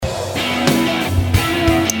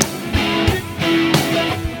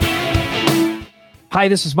Hi,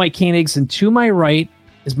 this is Mike Koenigs, and to my right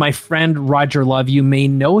is my friend Roger Love. You may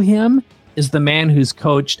know him as the man who's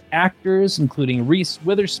coached actors, including Reese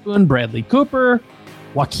Witherspoon, Bradley Cooper,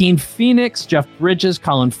 Joaquin Phoenix, Jeff Bridges,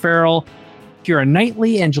 Colin Farrell, Keira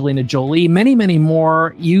Knightley, Angelina Jolie, many, many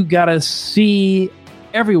more. You got to see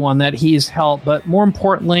everyone that he's helped, but more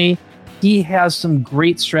importantly, he has some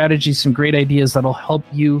great strategies, some great ideas that'll help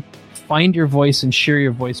you find your voice and share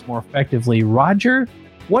your voice more effectively. Roger,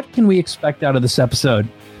 what can we expect out of this episode?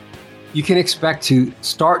 You can expect to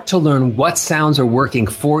start to learn what sounds are working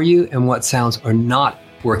for you and what sounds are not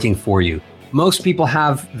working for you. Most people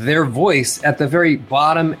have their voice at the very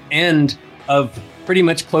bottom end of pretty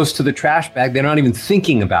much close to the trash bag. They're not even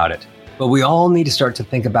thinking about it. But we all need to start to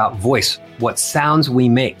think about voice, what sounds we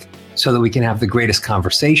make, so that we can have the greatest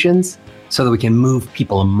conversations, so that we can move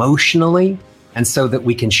people emotionally, and so that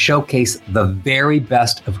we can showcase the very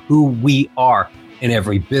best of who we are in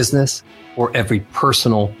every business or every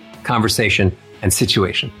personal conversation and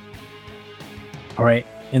situation. All right.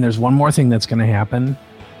 And there's one more thing that's going to happen.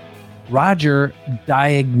 Roger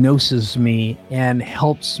diagnoses me and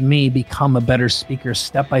helps me become a better speaker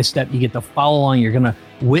step by step. You get to follow along. You're going to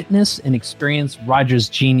witness and experience Roger's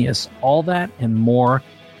genius. All that and more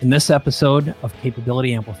in this episode of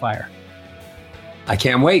Capability Amplifier. I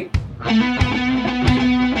can't wait.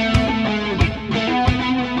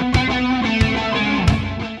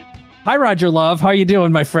 Hi, Roger Love. How are you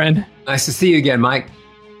doing, my friend? Nice to see you again, Mike.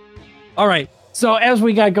 All right. So as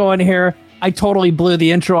we got going here, I totally blew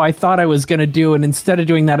the intro I thought I was going to do. And instead of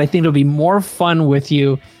doing that, I think it'll be more fun with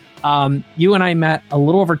you. You and I met a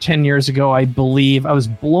little over 10 years ago, I believe. I was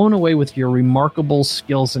blown away with your remarkable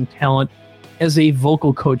skills and talent as a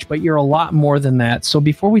vocal coach, but you're a lot more than that. So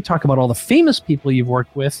before we talk about all the famous people you've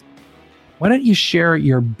worked with, why don't you share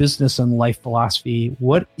your business and life philosophy?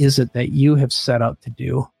 What is it that you have set out to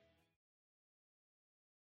do?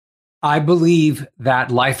 I believe that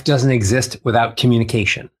life doesn't exist without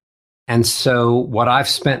communication. And so what I've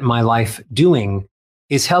spent my life doing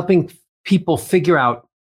is helping people figure out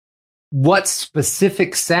what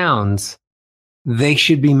specific sounds they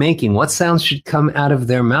should be making, what sounds should come out of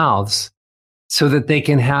their mouths so that they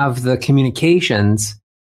can have the communications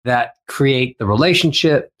that create the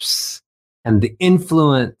relationships and the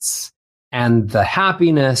influence and the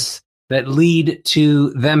happiness that lead to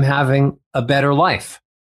them having a better life.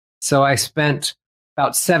 So I spent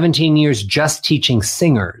about 17 years just teaching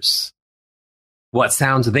singers what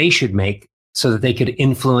sounds they should make so that they could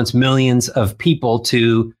influence millions of people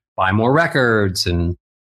to buy more records and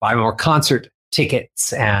buy more concert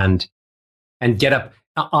tickets and get up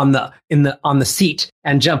on the seat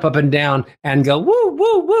and jump up and down and go woo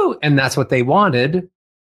woo woo, and that's what they wanted.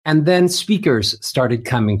 And then speakers started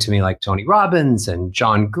coming to me like Tony Robbins and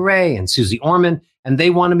John Gray and Suzy Orman, and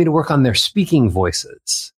they wanted me to work on their speaking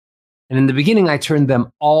voices. And in the beginning, I turned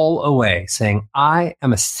them all away, saying, I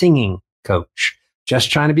am a singing coach,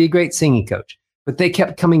 just trying to be a great singing coach. But they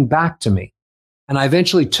kept coming back to me. And I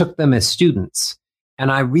eventually took them as students.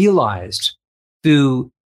 And I realized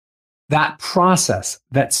through that process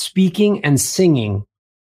that speaking and singing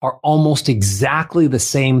are almost exactly the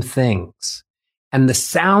same things. And the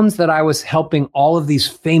sounds that I was helping all of these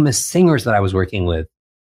famous singers that I was working with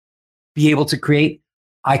be able to create,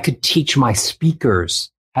 I could teach my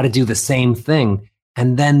speakers how to do the same thing.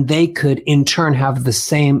 And then they could in turn have the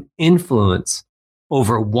same influence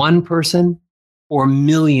over one person or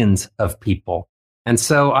millions of people. And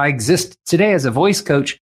so I exist today as a voice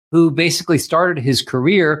coach who basically started his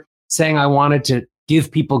career saying I wanted to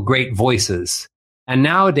give people great voices. And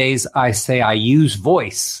nowadays I say I use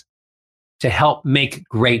voice to help make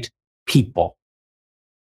great people.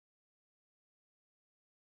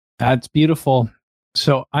 That's beautiful.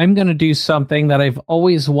 So I'm going to do something that I've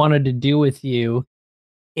always wanted to do with you.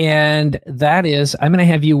 And that is, I'm going to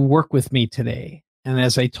have you work with me today. And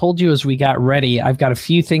as I told you as we got ready, I've got a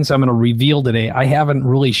few things I'm going to reveal today. I haven't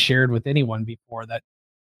really shared with anyone before that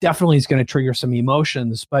definitely is going to trigger some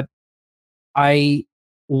emotions. But I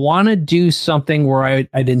want to do something where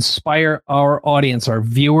I'd inspire our audience, our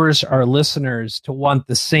viewers, our listeners to want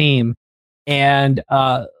the same and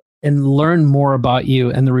learn more about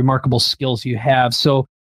you and the remarkable skills you have. So,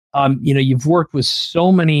 you've worked with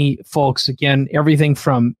so many folks, again, everything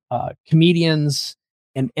from comedians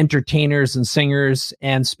and entertainers and singers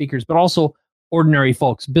and speakers, but also ordinary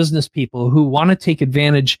folks, business people who want to take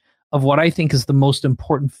advantage of what I think is the most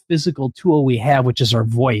important physical tool we have, which is our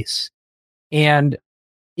voice. And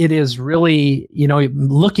it is really,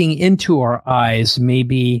 looking into our eyes may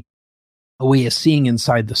be a way of seeing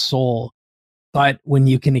inside the soul. But when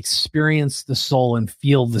you can experience the soul and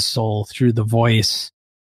feel the soul through the voice,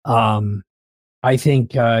 I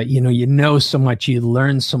think, you know so much, you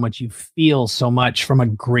learn so much, you feel so much from a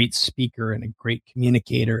great speaker and a great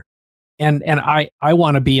communicator. And I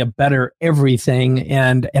want to be a better everything.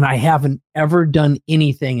 And I haven't ever done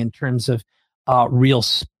anything in terms of real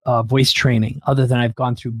voice training other than I've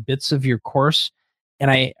gone through bits of your course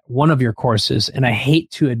one of your courses. And I hate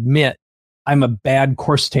to admit I'm a bad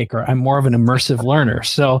course taker. I'm more of an immersive learner.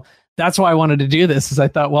 So that's why I wanted to do this is I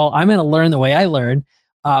thought, well, I'm going to learn the way I learn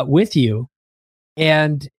with you.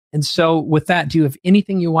 And so with that, do you have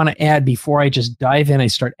anything you want to add before I just dive in? I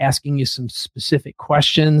start asking you some specific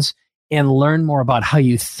questions and learn more about how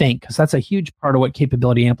you think, because that's a huge part of what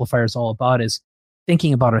Capability Amplifier is all about, is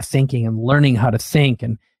thinking about our thinking and learning how to think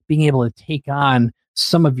and being able to take on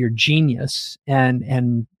some of your genius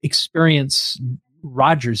and experience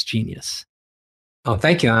Roger's genius. Oh,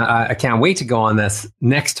 thank you. I can't wait to go on this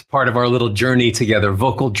next part of our little journey together,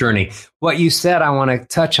 vocal journey. What you said, I want to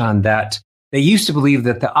touch on that. They used to believe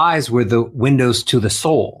that the eyes were the windows to the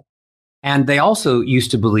soul. And they also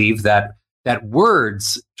used to believe that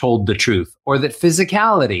words told the truth or that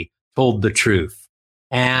physicality told the truth.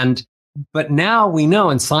 But now we know,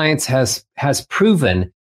 and science has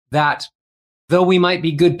proven that though we might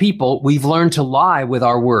be good people, we've learned to lie with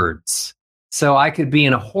our words. So I could be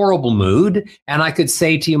in a horrible mood and I could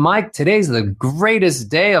say to you, Mike, today's the greatest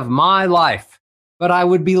day of my life. But I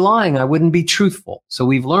would be lying. I wouldn't be truthful. So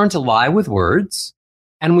we've learned to lie with words.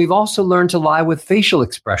 And we've also learned to lie with facial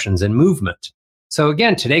expressions and movement. So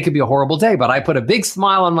again, today could be a horrible day, but I put a big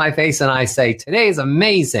smile on my face and I say, today is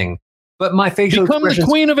amazing. But my facial Become expressions...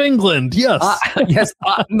 the Queen of England. Yes. Yes.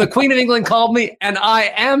 The Queen of England called me and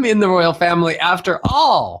I am in the royal family after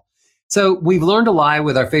all. So we've learned to lie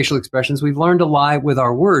with our facial expressions. We've learned to lie with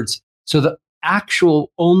our words. So the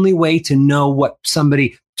actual only way to know what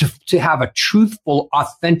somebody, to have a truthful,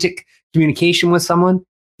 authentic communication with someone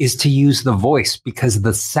is to use the voice, because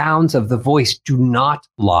the sounds of the voice do not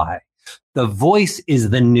lie. The voice is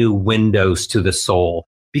the new windows to the soul,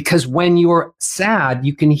 because when you're sad,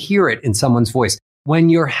 you can hear it in someone's voice. When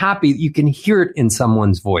you're happy, you can hear it in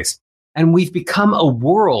someone's voice. And we've become a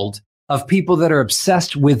world of people that are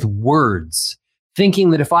obsessed with words, thinking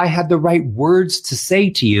that if I had the right words to say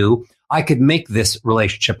to you, I could make this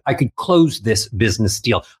relationship. I could close this business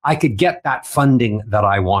deal. I could get that funding that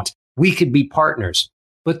I want. We could be partners.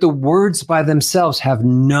 But the words by themselves have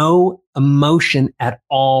no emotion at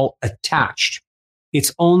all attached.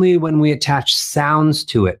 It's only when we attach sounds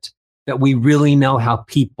to it that we really know how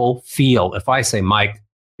people feel. If I say, Mike,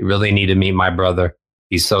 you really need to meet my brother.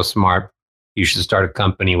 He's so smart. You should start a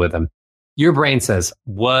company with him. Your brain says,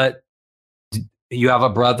 what? You have a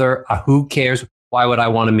brother? Who cares? Why would I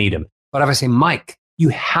want to meet him? But if I say, Mike, you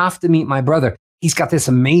have to meet my brother. He's got this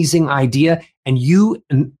amazing idea and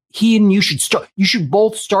he and you should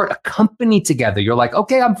both start a company together. You're like,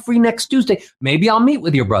 okay, I'm free next Tuesday. Maybe I'll meet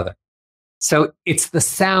with your brother. So it's the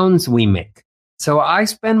sounds we make. So I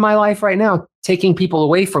spend my life right now taking people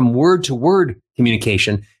away from word to word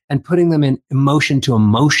communication and putting them in emotion to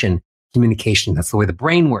emotion communication. That's the way the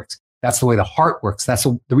brain works. That's the way the heart works. That's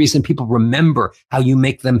the reason people remember how you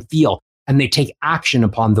make them feel, and they take action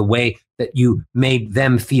upon the way that you made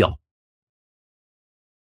them feel.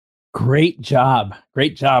 Great job.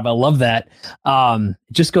 Great job. I love that. It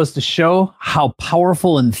just goes to show how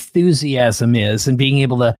powerful enthusiasm is and being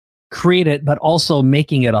able to create it, but also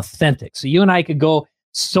making it authentic. So you and I could go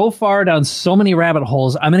so far down so many rabbit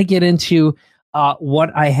holes. I'm going to get into what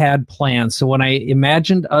I had planned. So when I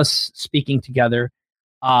imagined us speaking together,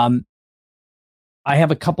 I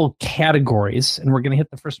have a couple categories, and we're going to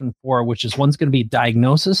hit the first one which is one's going to be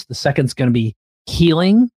diagnosis. The second's going to be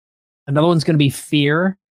healing. Another one's going to be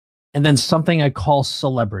fear. And then something I call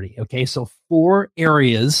celebrity. Okay, so 4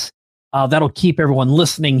 areas that'll keep everyone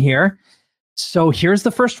listening here. So here's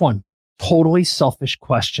the first one. Totally selfish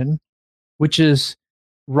question, which is,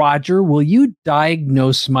 Roger, will you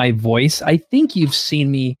diagnose my voice? I think you've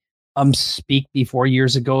seen me speak before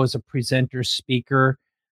years ago as a presenter, speaker,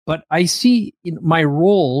 but I see my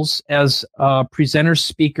roles as a presenter,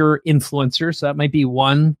 speaker, influencer. So that might be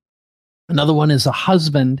one. Another one is a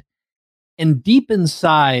husband. And deep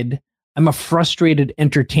inside, I'm a frustrated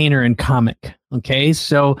entertainer and comic. Okay,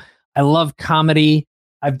 so I love comedy.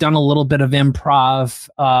 I've done a little bit of improv.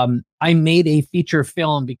 I made a feature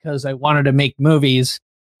film because I wanted to make movies.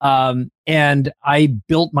 And I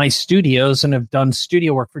built my studios and have done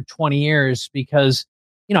studio work for 20 years because,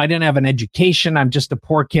 I didn't have an education. I'm just a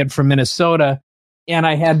poor kid from Minnesota, and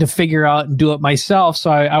I had to figure out and do it myself. So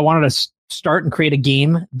I wanted to start and create a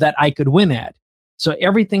game that I could win at. So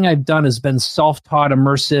everything I've done has been self-taught,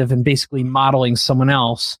 immersive, and basically modeling someone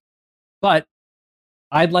else. But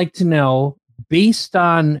I'd like to know, based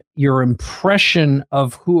on your impression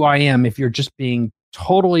of who I am, if you're just being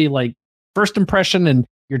totally like first impression and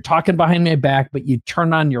you're talking behind my back, but you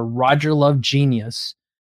turn on your Roger Love genius,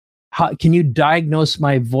 how can you diagnose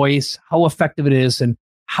my voice, how effective it is, and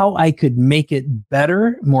how I could make it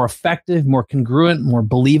better, more effective, more congruent, more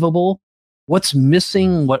believable? What's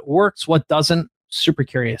missing? What works? What doesn't? Super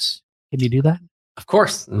curious. Can you do that? Of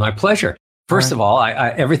course. My pleasure. First of all, I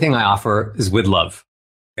everything I offer is with love.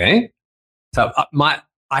 Okay. So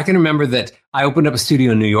I can remember that I opened up a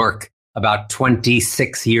studio in New York about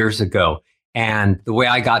 26 years ago. And the way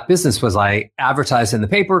I got business was I advertised in the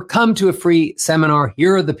paper, come to a free seminar.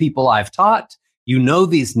 Here are the people I've taught. You know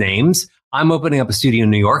these names. I'm opening up a studio in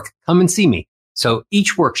New York. Come and see me. So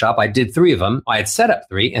each workshop, I did 3 of them. I had set up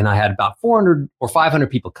 3 and I had about 400 or 500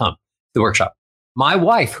 people come to the workshop. My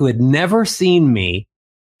wife, who had never seen me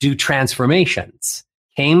do transformations,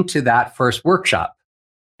 came to that first workshop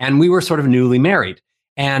and we were sort of newly married.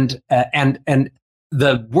 And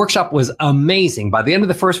the workshop was amazing. By the end of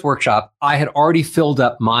the first workshop, I had already filled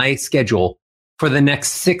up my schedule for the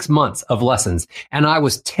next 6 months of lessons. And I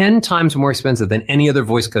was 10 times more expensive than any other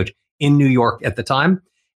voice coach in New York at the time.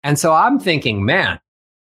 And so I'm thinking, man,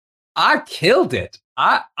 I killed it.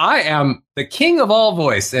 I am the king of all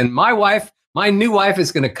voice. And my wife, my new wife,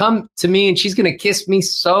 is going to come to me and she's going to kiss me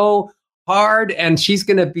so hard. And she's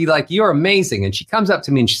going to be like, you're amazing. And she comes up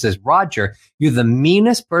to me and she says, Roger, you're the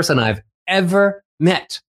meanest person I've ever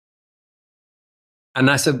met. And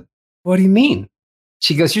I said, what do you mean?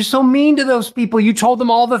 She goes, you're so mean to those people. You told them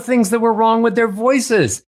all the things that were wrong with their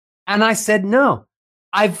voices. And I said, no,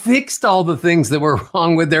 I fixed all the things that were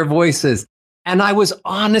wrong with their voices. And I was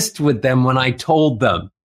honest with them when I told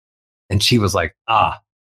them. And she was like,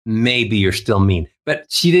 maybe you're still mean. But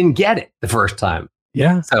she didn't get it the first time.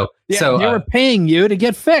 Yeah. So they were paying you to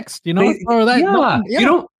get fixed, you know? You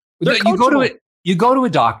go to a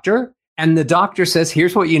doctor and the doctor says,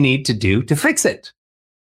 here's what you need to do to fix it.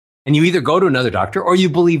 And you either go to another doctor or you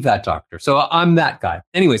believe that doctor. So I'm that guy.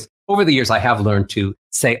 Anyways, over the years, I have learned to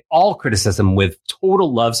say all criticism with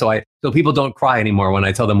total love. So people don't cry anymore when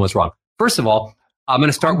I tell them what's wrong. First of all, I'm going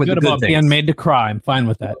to start with the good things. Being made to cry. I'm fine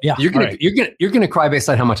with that. Yeah. You're going to cry based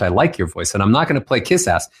on how much I like your voice. And I'm not going to play kiss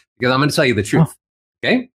ass because I'm going to tell you the truth.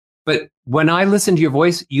 Okay. But when I listen to your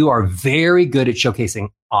voice, you are very good at showcasing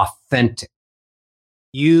authentic.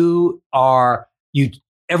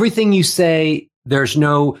 Everything you say, there's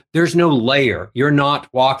no layer. You're not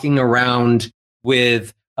walking around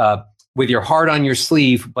with your heart on your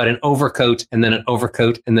sleeve, but an overcoat and then an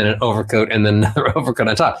overcoat and then an overcoat and then another overcoat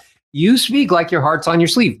on top. You speak like your heart's on your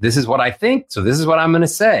sleeve. This is what I think. So this is what I'm going to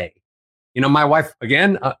say. You know, my wife,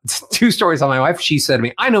 again, 2 stories on my wife. She said to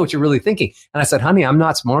me, I know what you're really thinking. And I said, honey, I'm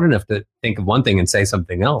not smart enough to think of one thing and say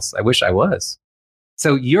something else. I wish I was.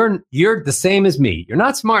 So you're the same as me. You're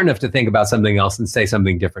not smart enough to think about something else and say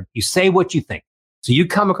something different. You say what you think. So you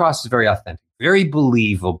come across as very authentic, very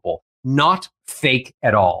believable, not fake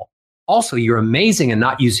at all. Also, you're amazing at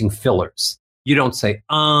not using fillers. You don't say,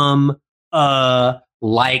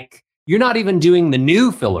 like, you're not even doing the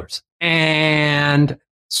new fillers. And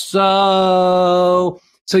so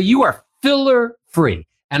you are filler free.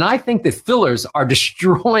 And I think that fillers are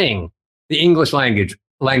destroying the English language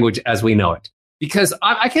as we know it. Because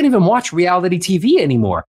I can't even watch reality TV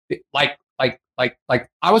anymore. Like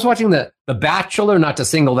I was watching The Bachelor, not to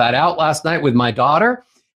single that out, last night with my daughter.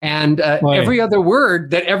 And every other word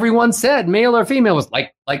that everyone said, male or female, was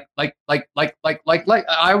like. I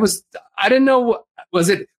didn't know, was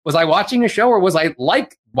I watching a show or was I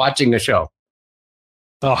like watching a show?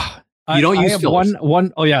 Oh, you don't use fillers.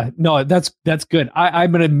 Oh yeah, no, that's good.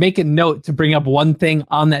 I'm going to make a note to bring up one thing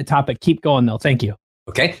on that topic. Keep going though. Thank you.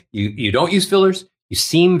 Okay. You don't use fillers. You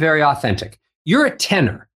seem very authentic. You're a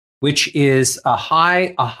tenor, which is a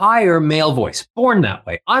higher male voice, born that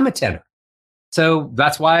way. I'm a tenor. So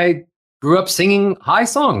that's why I grew up singing high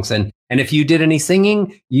songs. And if you did any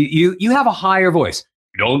singing, you have a higher voice.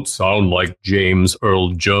 You don't sound like James Earl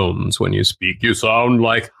Jones when you speak. You sound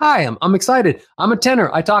like, hi, I'm excited. I'm a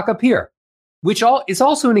tenor. I talk up here, which is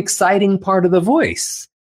also an exciting part of the voice.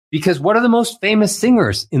 Because what are the most famous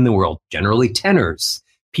singers in the world? Generally tenors.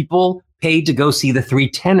 People paid to go see the 3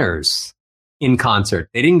 tenors in concert.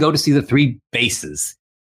 They didn't go to see the 3 basses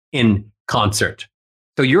in concert.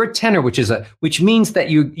 So you're a tenor, which means that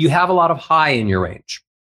you have a lot of high in your range.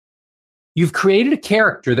 You've created a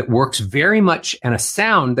character that works very much and a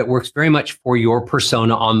sound that works very much for your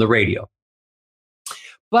persona on the radio.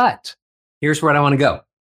 But here's where I want to go.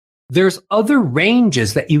 There's other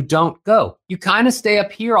ranges that you don't go. You kind of stay up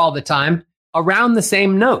here all the time around the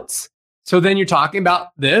same notes. So then you're talking about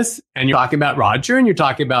this, and you're talking about Roger, and you're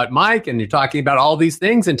talking about Mike, and you're talking about all these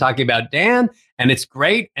things, and talking about Dan, and it's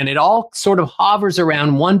great. And it all sort of hovers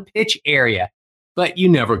around one pitch area. But you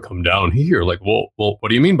never come down here. Like, well, what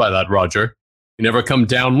do you mean by that, Roger? You never come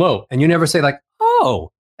down low. And you never say like,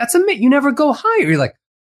 oh, that's amazing. You never go higher. You're like,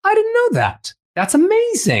 I didn't know that. That's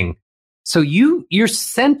amazing. So you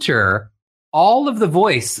center all of the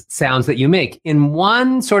voice sounds that you make in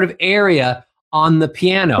one sort of area on the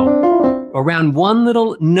piano, around one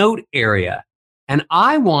little note area. And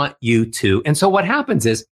I want you to, and so what happens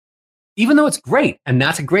is, even though it's great, and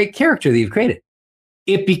that's a great character that you've created,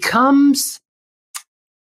 it becomes,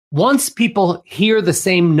 once people hear the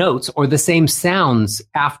same notes or the same sounds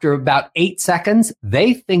after about 8 seconds,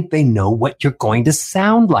 they think they know what you're going to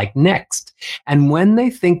sound like next. And when they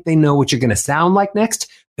think they know what you're going to sound like next,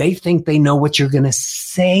 they think they know what you're going to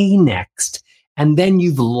say next. And then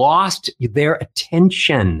you've lost their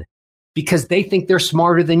attention because they think they're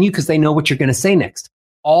smarter than you because they know what you're going to say next,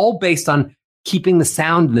 all based on keeping the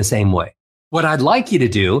sound in the same way. What I'd like you to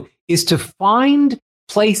do is to find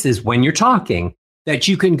places when you're talking that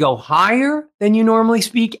you can go higher than you normally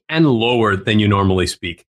speak and lower than you normally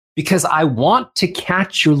speak, because I want to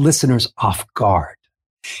catch your listeners off guard.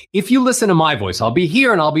 If you listen to my voice, I'll be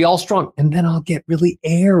here and I'll be all strong, and then I'll get really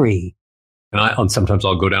airy. And sometimes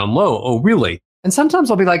I'll go down low. Oh, really? And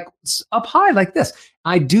sometimes I'll be like up high like this.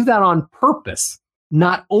 I do that on purpose.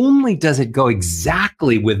 Not only does it go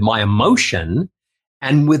exactly with my emotion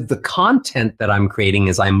and with the content that I'm creating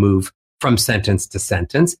as I move from sentence to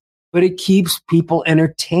sentence, but it keeps people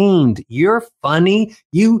entertained. You're funny.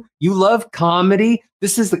 You love comedy.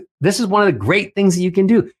 This is one of the great things that you can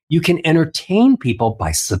do. You can entertain people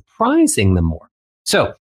by surprising them more.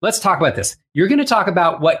 So let's talk about this. You're going to talk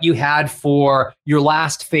about what you had for your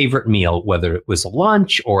last favorite meal, whether it was a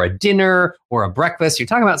lunch or a dinner or a breakfast. You're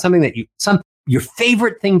talking about something that your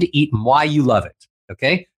favorite thing to eat and why you love it.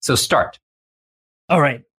 Okay, so start. All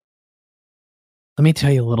right. Let me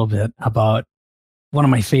tell you a little bit about one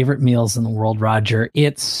of my favorite meals in the world, Roger.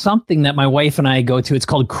 It's something that my wife and I go to. It's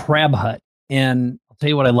called Crab Hut. And I'll tell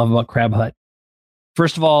you what I love about Crab Hut.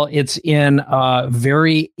 First of all, it's in a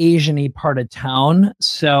very Asian-y part of town.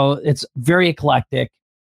 So it's very eclectic.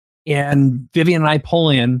 And Vivian and I pull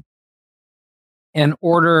in and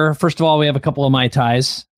order. First of all, we have a couple of Mai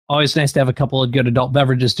Tais. Always nice to have a couple of good adult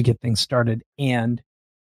beverages to get things started. And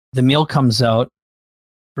the meal comes out.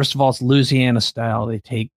 First of all, it's Louisiana style. They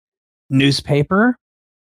take newspaper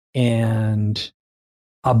and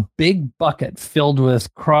a big bucket filled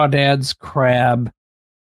with crawdads, crab,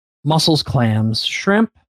 mussels, clams,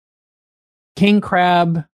 shrimp, king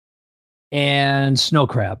crab, and snow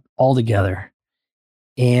crab all together.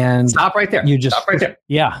 And stop right there. Stop right there.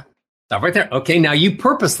 Yeah. Stop right there. Okay, now you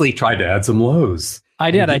purposely tried to add some lows. I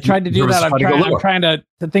did. I tried to do that. I'm trying to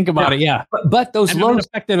think about it. Yeah. But those lows, I'm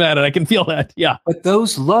effective at it. I can feel that. Yeah. But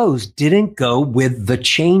those lows didn't go with the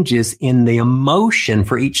changes in the emotion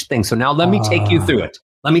for each thing. So now let me take you through it.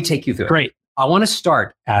 Great. I want to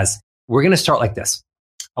start we're going to start like this.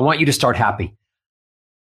 I want you to start happy.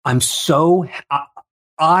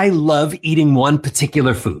 I love eating one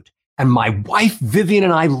particular food, and my wife, Vivian,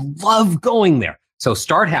 and I love going there. So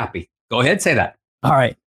start happy. Go ahead. Say that. All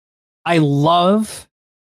right. I love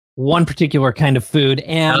one particular kind of food,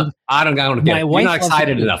 and I don't get it. You're not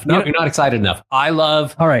excited enough. No, you're not excited enough. I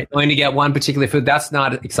love going to get one particular food. That's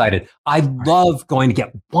not excited. I love going to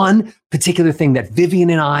get one particular thing that Vivian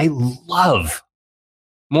and I love.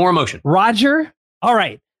 More emotion. Roger. All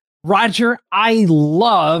right. Roger, I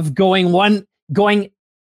love going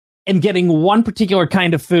and getting one particular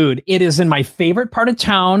kind of food. It is in my favorite part of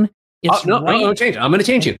town. No, change. I'm going to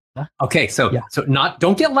change you. Okay, so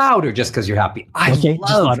don't get louder just because you're happy.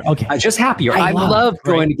 Just happier. I love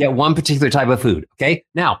going to get one particular type of food. Okay,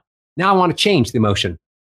 now I want to change the emotion.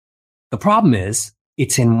 The problem is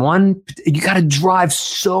it's in one. You got to drive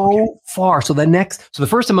so far. So the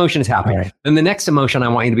first emotion is happy. Right. Then the next emotion, I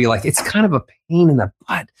want you to be like, it's kind of a pain in the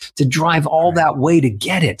butt to drive all that way to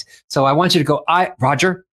get it. So I want you to go,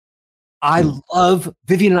 Roger,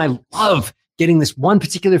 Vivian and I love getting this one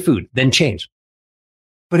particular food, then change.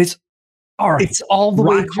 But it's all right. It's all the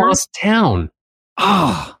way across town.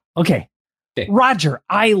 Okay. Roger,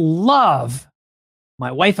 my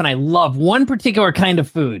wife and I love one particular kind of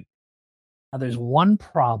food. Now there's one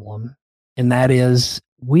problem, and that is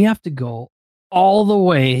we have to go all the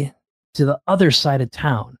way to the other side of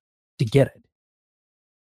town to get it.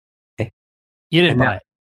 Okay. You didn't buy it.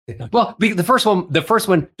 Okay. Well, the first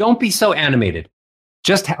one, don't be so animated.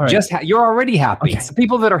 You're already happy. Okay.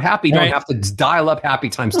 People that are happy don't have to dial up happy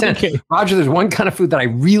times 10. Okay. Roger, there's one kind of food that I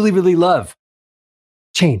really, really love.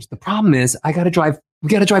 change. The problem is we got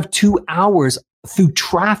to drive 2 hours through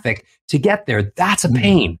traffic to get there. That's a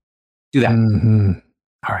pain. Do that. Mm-hmm.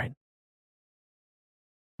 All right.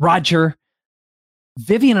 Roger,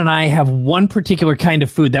 Vivian and I have one particular kind of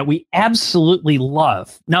food that we absolutely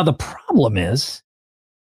love. Now, the problem is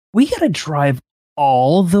we got to drive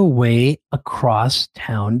all the way across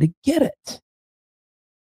town to get it.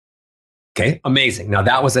 Okay, amazing. Now,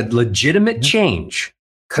 that was a legitimate change,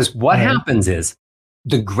 because what happens is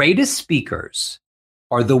the greatest speakers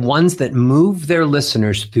are the ones that move their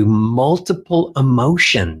listeners through multiple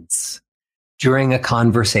emotions during a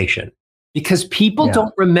conversation, because people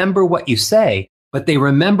don't remember what you say, but they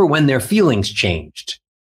remember when their feelings changed.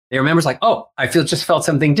 They remember, it's like, oh, just felt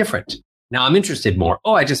something different. Now I'm interested more.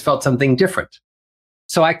 Oh, I just felt something different.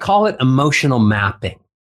 So I call it emotional mapping.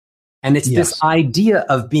 And it's this idea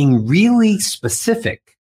of being really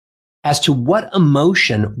specific as to what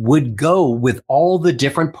emotion would go with all the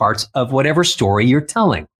different parts of whatever story you're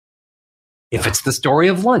telling. If it's the story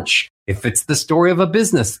of lunch, if it's the story of a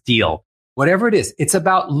business deal, whatever it is, it's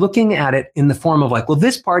about looking at it in the form of like, well,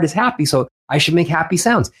 this part is happy, so I should make happy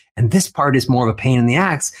sounds. And this part is more of a pain in the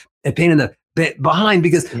axe, a pain in the bit behind,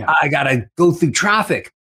 because I got to go through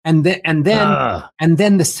traffic. And then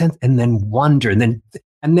the sense, and then wonder.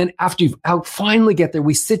 And then after you finally get there,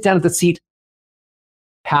 we sit down at the seat,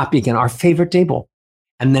 happy again, our favorite table.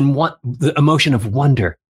 And then the emotion of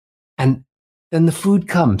wonder. And then the food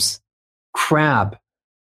comes, crab,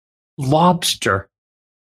 lobster,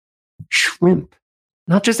 shrimp,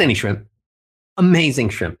 not just any shrimp, amazing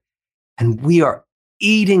shrimp. And we are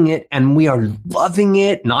eating it and we are loving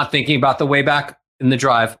it, not thinking about the way back in the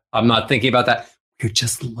drive. I'm not thinking about that. You're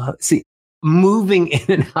just moving in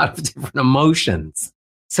and out of different emotions.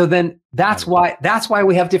 So then that's why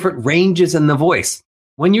we have different ranges in the voice.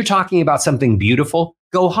 When you're talking about something beautiful,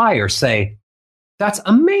 go higher. Say, that's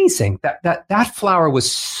amazing. That flower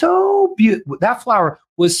was so beautiful. That flower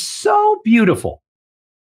was so beautiful.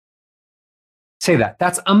 Say that.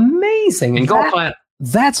 That's amazing. And go higher.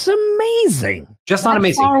 That's amazing. Just not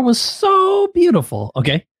amazing. That flower was so beautiful.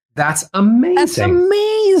 Okay. That's amazing. That's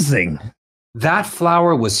amazing. That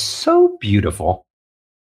flower was so beautiful.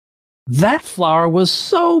 That flower was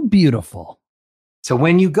so beautiful. So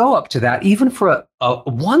when you go up to that, even for a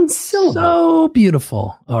one syllable, so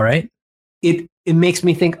beautiful. All right. It makes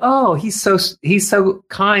me think, oh, he's so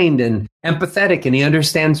kind and empathetic, and he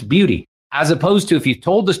understands beauty. As opposed to if you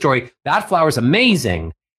told the story, that flower's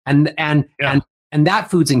amazing, and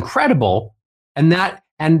that food's incredible, and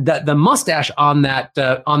the mustache on that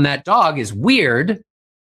dog is weird.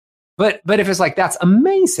 But if it's like, that's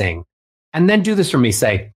amazing, and then do this for me,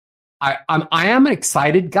 say, I am an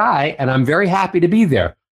excited guy and I'm very happy to be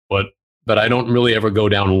there, but I don't really ever go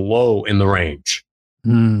down low in the range.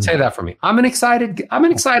 Say that for me. I'm an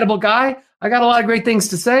excitable guy. I got a lot of great things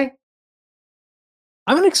to say.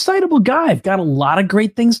 I'm an excitable guy. I've got a lot of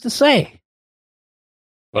great things to say.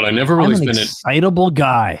 But I never really spent it. Excitable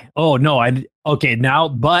guy. Oh no, now,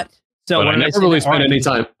 but I never really spent any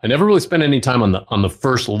time. I never really spent any time on the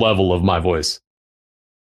first level of my voice.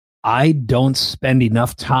 I don't spend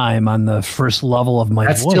enough time on the first level of my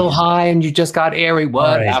voice. That's still high, and you just got airy.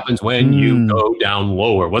 What happens when you go down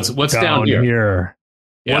lower? What's down here?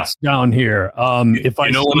 Yeah. What's down here? If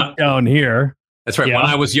I speak down here. That's right. Yeah. When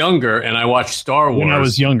I was younger and I watched Star Wars. When I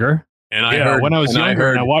was younger. And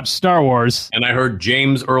I watched Star Wars. And I heard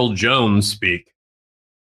James Earl Jones speak.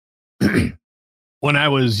 When I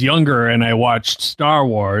was younger and I watched Star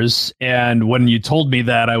Wars, and when you told me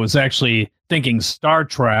that, I was actually thinking Star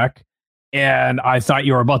Trek, and I thought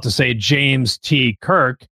you were about to say James T.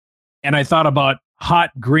 Kirk, and I thought about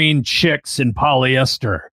hot green chicks in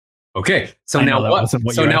polyester. Okay, so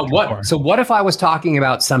what if I was talking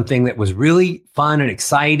about something that was really fun and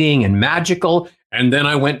exciting and magical, and then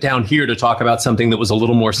I went down here to talk about something that was a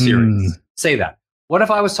little more serious? Say that. What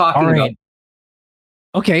if I was talking about?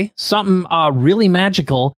 Okay, something really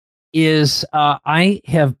magical is I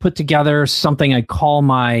have put together something I call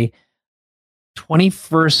my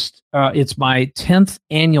 21st, it's my 10th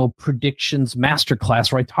annual predictions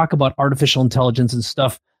masterclass, where I talk about artificial intelligence and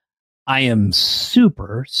stuff I am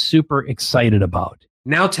super, super excited about.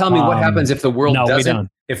 Now tell me what happens if the world doesn't.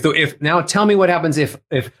 Now tell me what happens if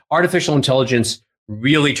artificial intelligence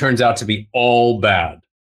really turns out to be all bad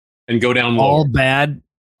and go down lower. All bad.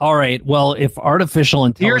 All right. Well, if artificial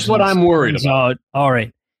intelligence. Here's what I'm worried about. All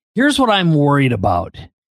right. Here's what I'm worried about.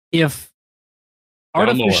 If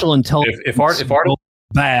artificial intelligence goes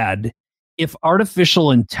bad, if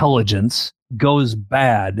artificial intelligence goes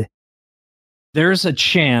bad, there's a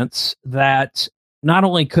chance that not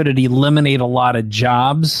only could it eliminate a lot of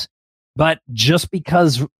jobs, But just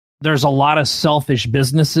because there's a lot of selfish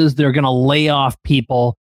businesses, they're going to lay off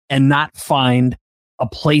people and not find a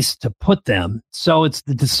place to put them. So it's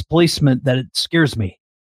the displacement that it scares me.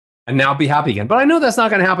 And now be happy again. But I know that's not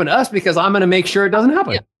going to happen to us because I'm going to make sure it doesn't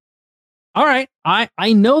happen. Yeah. All right.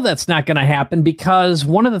 I know that's not going to happen because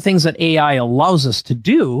one of the things that AI allows us to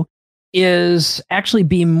do is actually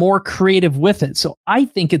be more creative with it. So I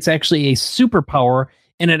think it's actually a superpower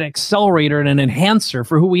and an accelerator and an enhancer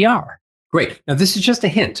for who we are. Great. Now, this is just a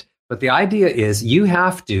hint, but the idea is you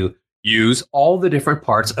have to use all the different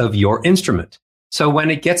parts of your instrument. So when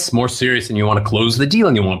it gets more serious and you want to close the deal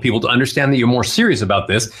and you want people to understand that you're more serious about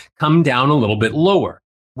this, come down a little bit lower.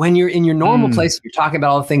 When you're in your normal place, you're talking about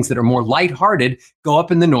all the things that are more lighthearted, go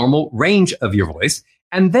up in the normal range of your voice.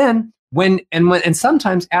 And then and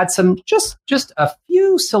sometimes add some just a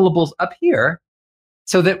few syllables up here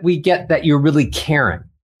so that we get that you're really caring.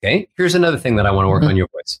 Okay. Here's another thing that I want to work on your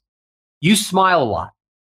voice. You smile a lot.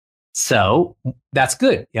 So that's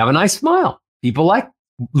good. You have a nice smile. People like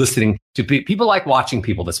listening to people like watching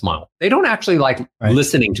people that smile. They don't actually like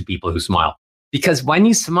listening to people who smile, because when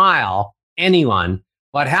you smile,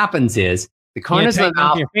 what happens is the corners of the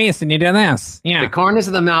mouth, your face, and you do this. Yeah, the corners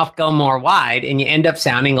of the mouth go more wide, and you end up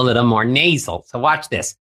sounding a little more nasal. So watch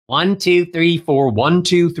this: 1, 2, 3, 4. 1,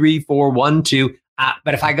 2, 3, 4. 1, 2.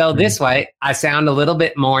 But if I go this way, I sound a little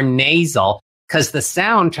bit more nasal because the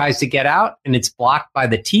sound tries to get out, and it's blocked by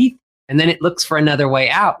the teeth. And then it looks for another way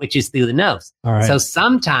out, which is through the nose. All right. So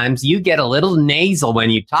sometimes you get a little nasal when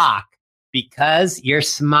you talk because you're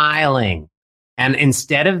smiling. And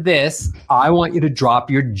instead of this, I want you to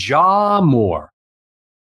drop your jaw more.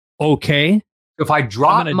 Okay. If I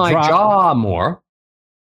drop my jaw more,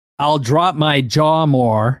 I'll drop my jaw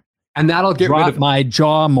more. And that'll get rid of my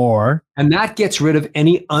jaw more. And that gets rid of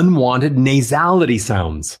any unwanted nasality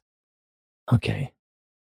sounds. Okay.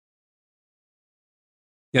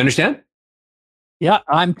 You understand? Yeah,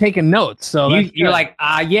 I'm taking notes. So you're like,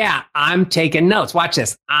 yeah, I'm taking notes. Watch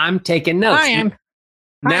this. I'm taking notes.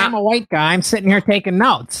 I'm a white guy. I'm sitting here taking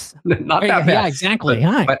notes. Not that bad. Yeah, exactly.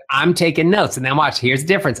 Hi. But I'm taking notes. And then watch, here's the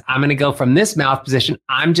difference. I'm going to go from this mouth position.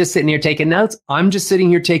 I'm just sitting here taking notes. I'm just sitting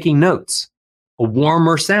here taking notes. A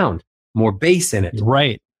warmer sound, more bass in it.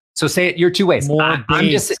 Right. So say it your two ways.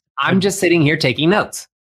 I'm just sitting here taking notes.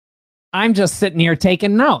 I'm just sitting here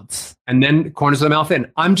taking notes. And then corners of the mouth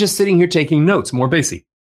in. I'm just sitting here taking notes, more bassy.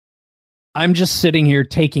 I'm just sitting here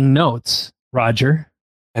taking notes, Roger.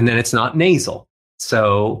 And then it's not nasal.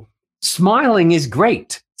 So smiling is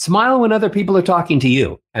great. Smile when other people are talking to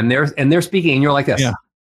you and they're speaking and you're like this. Yeah.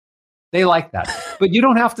 They like that. But you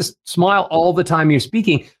don't have to smile all the time you're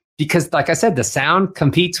speaking because, like I said, the sound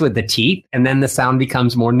competes with the teeth and then the sound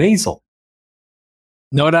becomes more nasal.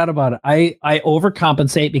 No doubt about it. I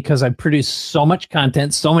overcompensate because I've produced so much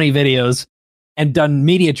content, so many videos, and done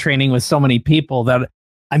media training with so many people that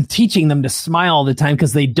I'm teaching them to smile all the time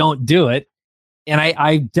because they don't do it. And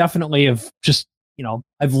I definitely have just,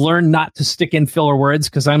 I've learned not to stick in filler words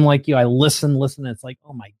because I'm like you. I listen. And it's like,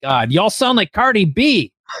 oh my God, y'all sound like Cardi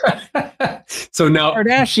B. So now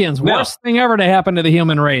Kardashians, worst thing ever to happen to the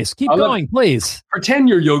human race. Keep going, please. Pretend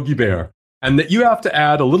you're Yogi Bear. And that you have to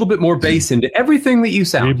add a little bit more bass into everything that you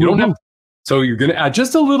sound. You don't have to, so you're going to add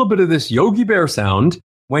just a little bit of this Yogi Bear sound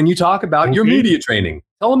when you talk about your media training.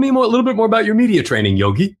 Tell me a little bit more about your media training,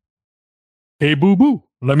 Yogi. Hey, boo-boo.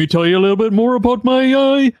 Let me tell you a little bit more about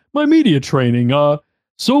my my media training.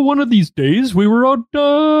 So one of these days we were out.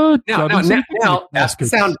 Now that's the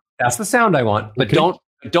sound. That's the sound I want. But don't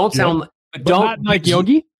sound. But don't not like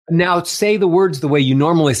Yogi. Now say the words the way you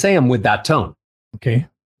normally say them with that tone. Okay.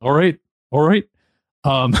 All right.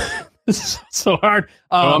 This is so hard.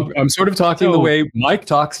 I'm sort of talking the way Mike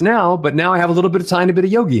talks now, but now I have a little bit of tiny bit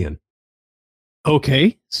of Yogi in.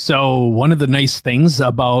 Okay. So one of the nice things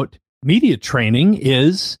about media training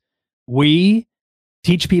is we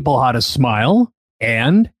teach people how to smile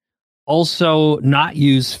and also not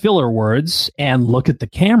use filler words and look at the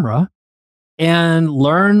camera and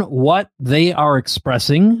learn what they are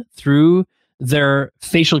expressing through their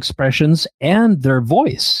facial expressions and their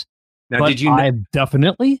voice. Now, but did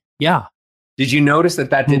you? Yeah. Did you notice that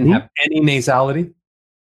didn't have any nasality?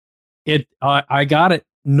 I got it.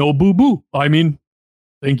 No boo boo. I mean,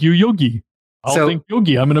 thank you, Yogi. I'll thank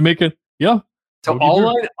Yogi. I'm going to make it. Yeah. So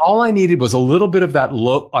all I needed was a little bit of that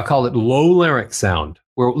low. I call it low larynx sound.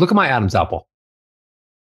 Where look at my Adam's apple.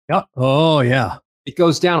 Yeah. Oh yeah. It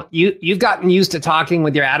goes down. You've gotten used to talking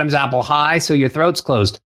with your Adam's apple high, so your throat's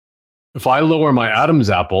closed. If I lower my Adam's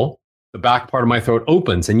apple, the back part of my throat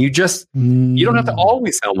opens, and you don't have to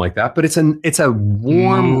always sound like that, but it's a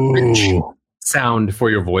warm, rich sound for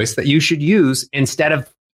your voice that you should use instead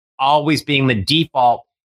of always being the default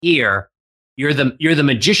here. You're the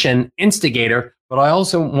magician, instigator, but I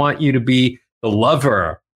also want you to be the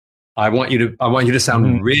lover. I want you to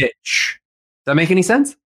sound rich. Does that make any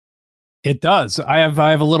sense? It does. I have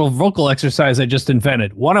a little vocal exercise I just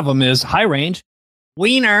invented. One of them is high range,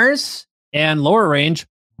 wieners, and lower range,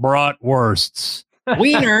 bratwursts.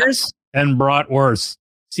 Wieners and bratwursts.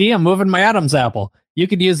 See, I'm moving my Adam's apple. You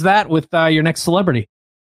could use that with your next celebrity.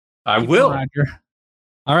 I will. Roger.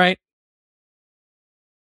 All right.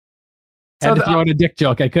 Had to throw in a dick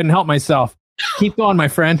joke. I couldn't help myself. Keep going, my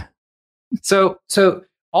friend. So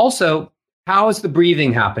also, how is the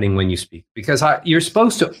breathing happening when you speak? Because you're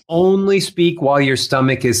supposed to only speak while your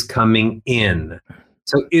stomach is coming in.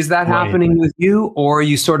 So is that happening with you, or are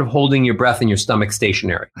you sort of holding your breath and your stomach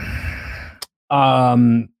stationary?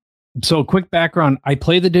 So quick background. I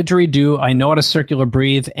play the didgeridoo. I know how to circular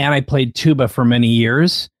breathe, and I played tuba for many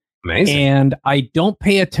years. Amazing. And I don't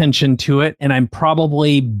pay attention to it, and I'm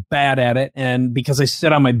probably bad at it. And because I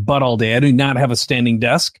sit on my butt all day, I do not have a standing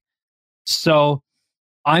desk. So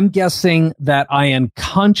I'm guessing that I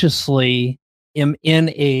unconsciously am in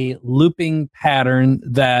a looping pattern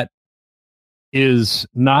that is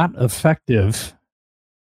not effective.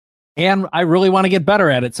 And I really want to get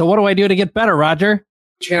better at it. So what do I do to get better, Roger?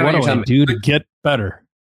 What do I do to get better?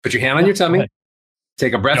 Put your hand on your tummy.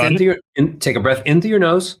 Take a breath into your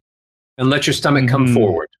nose, and let your stomach come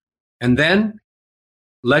forward. And then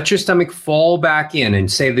let your stomach fall back in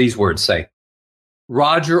and say these words. Say,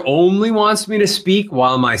 Roger only wants me to speak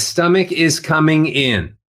while my stomach is coming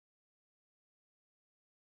in.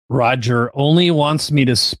 Roger only wants me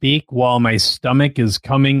to speak while my stomach is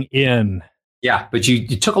coming in. Yeah, but you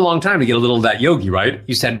took a long time to get a little of that yogi, right?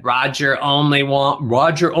 You said, Roger only,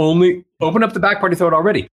 open up the back part of your throat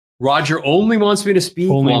already. Roger only wants me to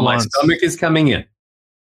speak while my stomach is coming in.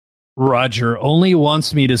 Roger only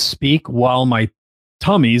wants me to speak while my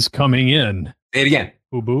tummy's coming in. Say it again.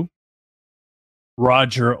 Boo-boo.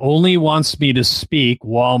 Roger only wants me to speak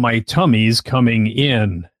while my tummy's coming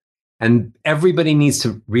in. And everybody needs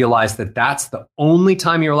to realize that that's the only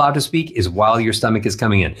time you're allowed to speak is while your stomach is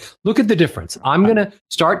coming in. Look at the difference. I'm going to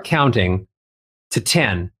start counting to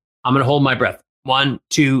 10. I'm going to hold my breath. 1,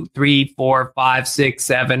 2, 3, 4, 5, 6,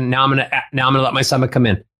 7. Now I'm going to let my stomach come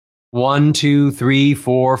in. 1, 2, 3,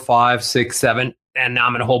 4, 5, 6, 7. And now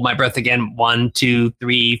I'm going to hold my breath again. 1, 2,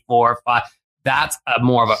 3, 4, 5. That's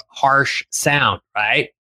more of a harsh sound, right?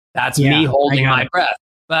 That's me holding my breath.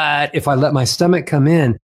 But if I let my stomach come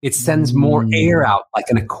in, it sends more air out like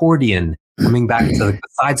an accordion coming back to the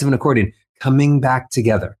sides of an accordion, coming back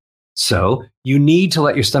together. So you need to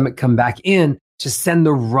let your stomach come back in to send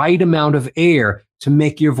the right amount of air to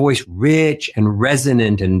make your voice rich and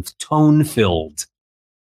resonant and tone-filled.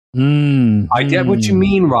 I get what you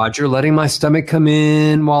mean, Roger, letting my stomach come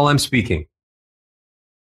in while I'm speaking.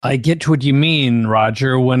 I get what you mean,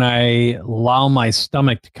 Roger, when I allow my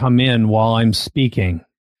stomach to come in while I'm speaking.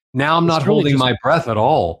 Now I'm not holding my breath at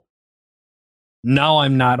all. No,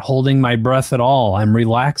 I'm not holding my breath at all. I'm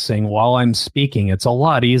relaxing while I'm speaking. It's a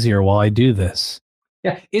lot easier while I do this.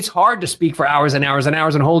 Yeah, it's hard to speak for hours and hours and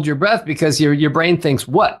hours and hold your breath because your brain thinks,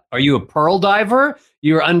 what? Are you a pearl diver?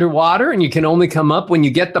 You're underwater and you can only come up when you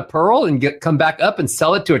get the pearl and come back up and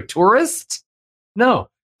sell it to a tourist? No,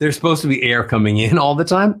 there's supposed to be air coming in all the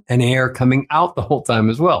time and air coming out the whole time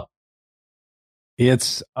as well.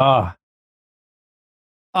 It's,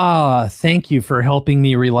 thank you for helping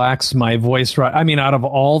me relax my voice. I mean, out of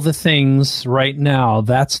all the things right now,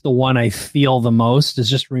 that's the one I feel the most is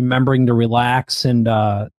just remembering to relax and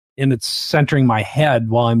it's centering my head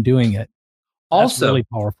while I'm doing it. That's also really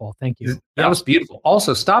powerful. Thank you. That was beautiful.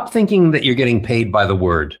 Also, stop thinking that you're getting paid by the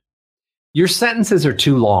word. Your sentences are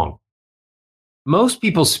too long. Most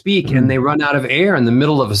people speak and they run out of air in the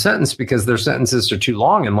middle of a sentence because their sentences are too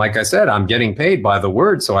long. And like I said, I'm getting paid by the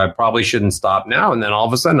word, so I probably shouldn't stop now. And then all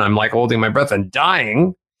of a sudden, I'm like holding my breath and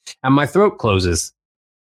dying, and my throat closes.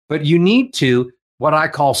 But you need to, what I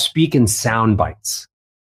call speak in sound bites.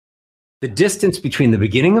 The distance between the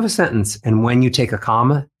beginning of a sentence and when you take a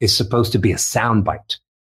comma is supposed to be a sound bite.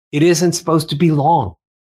 It isn't supposed to be long.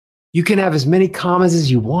 You can have as many commas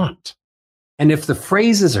as you want. And if the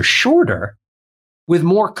phrases are shorter, with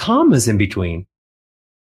more commas in between,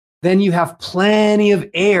 then you have plenty of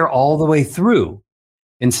air all the way through.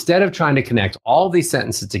 Instead of trying to connect all these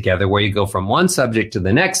sentences together where you go from one subject to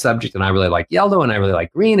the next subject, and I really like yellow, and I really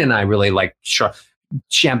like green, and I really like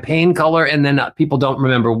champagne color, and then people don't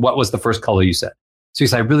remember what was the first color you said. So you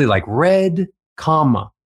say, I really like red,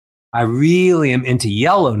 comma. I really am into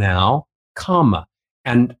yellow now, comma.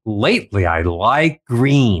 And lately I like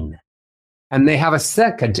green. And they have a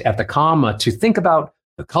second at the comma to think about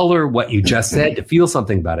the color, what you just said, to feel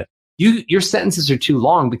something about it. Your sentences are too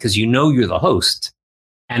long because you know you're the host.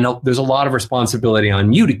 And there's a lot of responsibility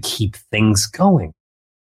on you to keep things going.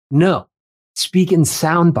 No, speak in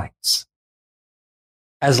sound bites.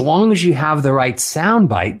 As long as you have the right sound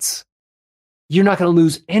bites, you're not going to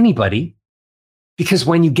lose anybody, because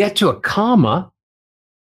when you get to a comma,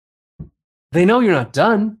 they know you're not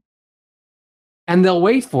done and they'll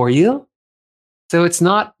wait for you. So it's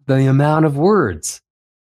not the amount of words.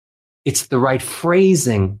 It's the right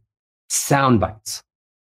phrasing, sound bites.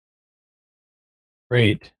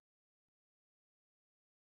 Great.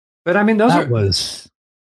 But I mean, that was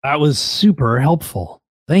super helpful.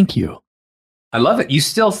 Thank you. I love it. You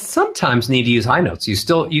still sometimes need to use high notes. You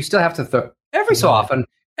still have to throw every so often,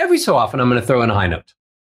 I'm going to throw in a high note.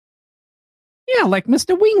 Yeah, like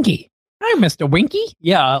Mr. Winky. Hi, Mr. Winky.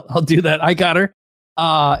 Yeah, I'll do that. I got her.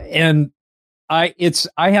 And I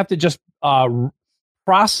have to just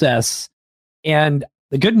process. And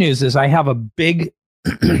the good news is I have a big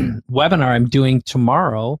webinar I'm doing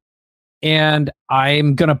tomorrow, and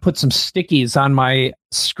I'm going to put some stickies on my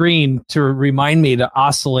screen to remind me to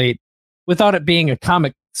oscillate without it being a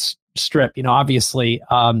comic strip, obviously.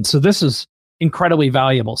 So this is incredibly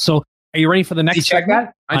valuable. So are you ready for the next check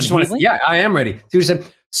that? I just want to, yeah, I am ready.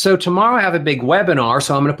 So tomorrow I have a big webinar,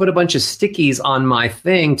 so I'm going to put a bunch of stickies on my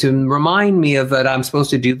thing to remind me of that I'm supposed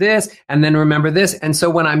to do this and then remember this. And so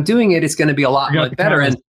when I'm doing it, it's going to be a lot better.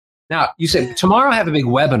 And now you said tomorrow I have a big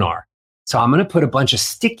webinar, so I'm going to put a bunch of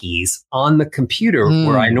stickies on the computer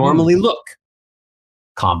where I normally look,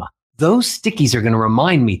 comma. Those stickies are going to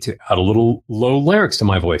remind me to add a little low lyrics to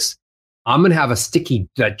my voice. I'm going to have a sticky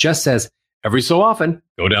that just says, every so often,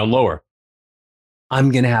 go down lower. I'm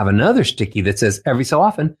going to have another sticky that says, every so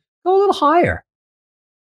often, go a little higher.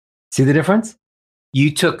 See the difference?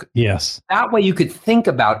 You took, yes. That way you could think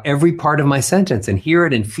about every part of my sentence and hear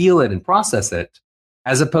it and feel it and process it,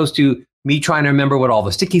 as opposed to me trying to remember what all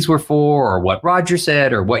the stickies were for or what Roger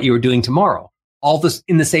said or what you were doing tomorrow. All this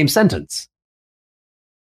in the same sentence.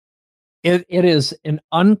 It is an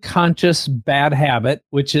unconscious bad habit,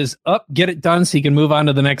 which is get it done so you can move on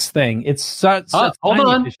to the next thing. It's such hold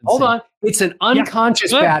on. It's an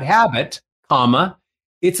unconscious bad habit, comma.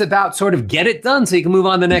 It's about sort of get it done so you can move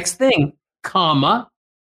on to the next thing, comma.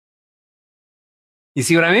 You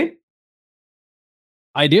see what I mean?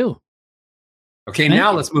 I do. Okay,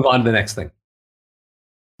 now let's move on to the next thing.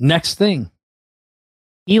 Next thing,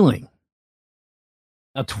 healing.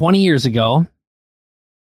 Now, 20 years ago,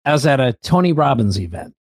 I was at a Tony Robbins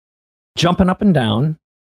event, jumping up and down,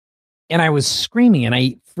 and I was screaming.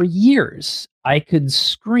 And for years, I could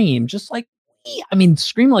scream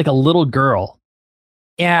scream like a little girl.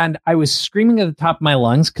 And I was screaming at the top of my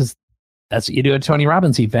lungs because that's what you do at a Tony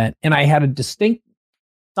Robbins event. And I had a distinct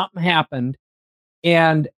something happened.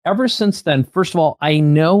 And ever since then, first of all, I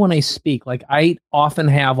know when I speak, like I often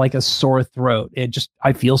have like a sore throat.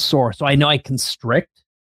 I feel sore. So I know I constrict.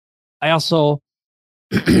 I also,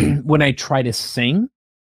 when I try to sing,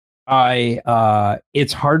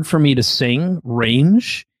 it's hard for me to sing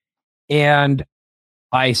range, and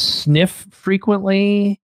I sniff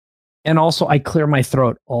frequently, and also I clear my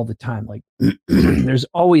throat all the time. Like there's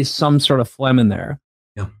always some sort of phlegm in there.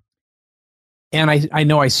 Yeah. And I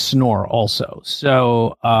know I snore also.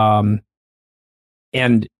 So, and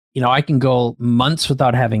I can go months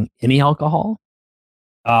without having any alcohol,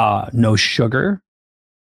 no sugar.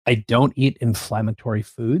 I don't eat inflammatory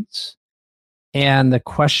foods. And the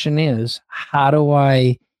question is, how do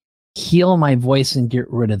I heal my voice and get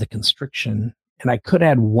rid of the constriction? And I could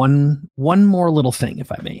add one more little thing,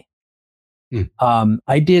 if I may.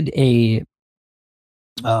 I did a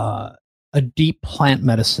deep plant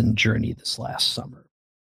medicine journey this last summer.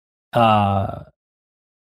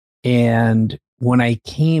 And when I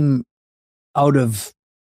came out of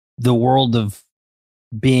the world of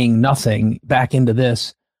being nothing back into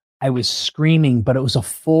this, I was screaming, but it was a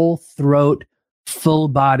full throat, full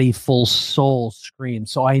body, full soul scream.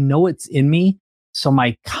 So I know it's in me. So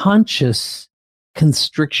my conscious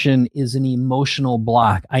constriction is an emotional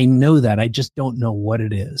block. I know that. I just don't know what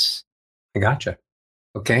it is. I gotcha.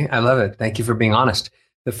 Okay. I love it. Thank you for being honest.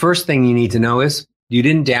 The first thing you need to know is you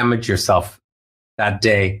didn't damage yourself that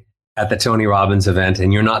day at the Tony Robbins event,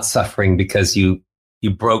 and you're not suffering because you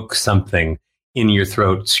broke something in your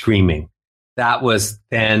throat screaming. That was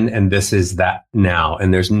then, and this is that now.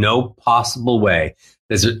 And there's no possible way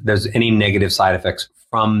there's any negative side effects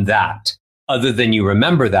from that, other than you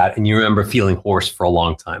remember that and you remember feeling hoarse for a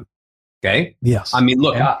long time. Okay? Yes. I mean,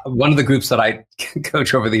 look, one of the groups that I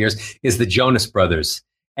coach over the years is the Jonas Brothers.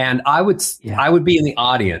 And I would be in the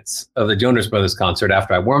audience of the Jonas Brothers concert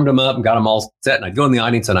after I warmed them up and got them all set. And I'd go in the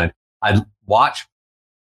audience and I'd watch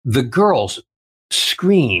the girls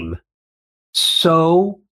scream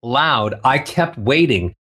so loud. I kept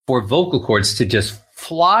waiting for vocal cords to just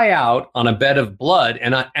fly out on a bed of blood.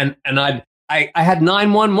 And I had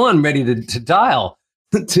 911 ready to dial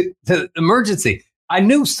to emergency. I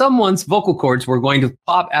knew someone's vocal cords were going to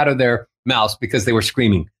pop out of their mouths because they were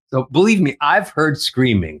screaming. So believe me, I've heard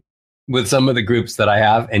screaming with some of the groups that I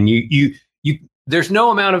have, and you there's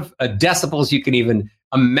no amount of decibels you can even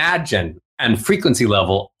imagine and frequency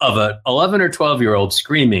level of a 11 or 12-year-old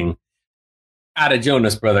screaming at a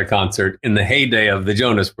Jonas Brother concert in the heyday of the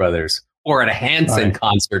Jonas Brothers, or at a Hanson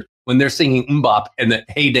concert when they're singing Mbop in the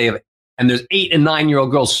heyday of it, and there's 8 and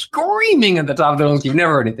 9-year-old girls screaming at the top of their lungs. You've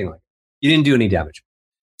never heard anything like it. You didn't do any damage.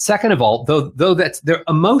 Second of all, though that's their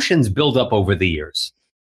emotions build up over the years.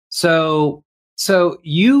 So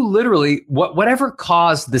you literally, whatever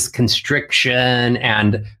caused this constriction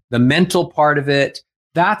and the mental part of it,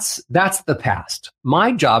 that's the past.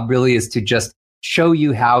 My job really is to just show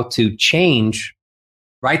you how to change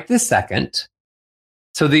right this second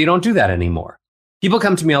so that you don't do that anymore. People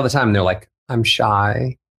come to me all the time and they're like, I'm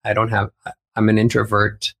shy. I'm an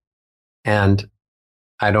introvert and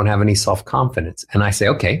I don't have any self-confidence. And I say,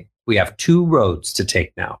 okay, we have 2 roads to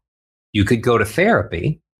take now. You could go to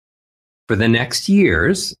therapy for the next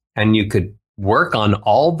years and you could work on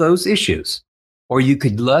all those issues, or you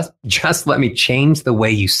could just let me change the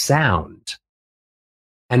way you sound.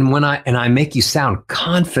 And when I make you sound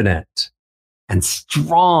confident and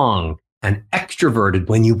strong and extroverted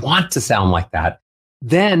when you want to sound like that,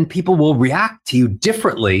 then people will react to you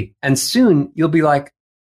differently. And soon you'll be like,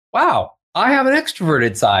 wow, I have an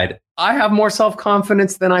extroverted side. I have more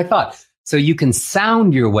self-confidence than I thought. So you can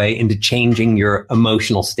sound your way into changing your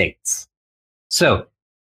emotional states. So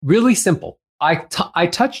really simple. I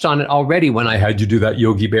touched on it already when I had you do that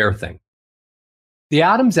Yogi Bear thing. The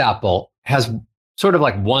Adam's apple has sort of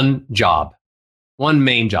like one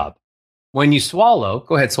main job. When you swallow,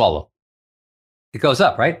 go ahead, swallow. It goes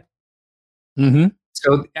up, right? Mm-hmm.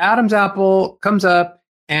 So the Adam's apple comes up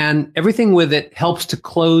and everything with it helps to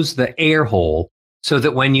close the air hole so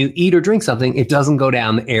that when you eat or drink something, it doesn't go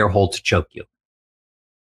down the air hole to choke you.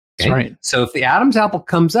 Okay? That's right. So if the Adam's apple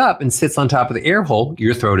comes up and sits on top of the air hole,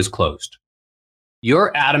 your throat is closed.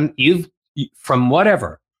 From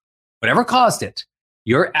whatever caused it,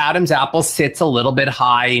 your Adam's apple sits a little bit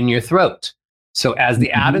high in your throat. So as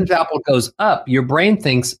the Adam's apple goes up, your brain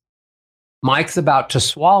thinks, Mike's about to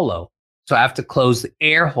swallow. So I have to close the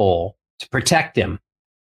air hole to protect him.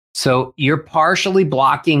 So you're partially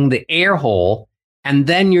blocking the air hole, and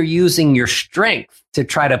then you're using your strength to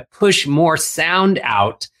try to push more sound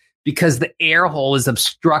out because the air hole is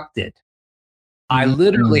obstructed. I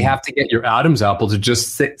literally have to get your Adam's apple to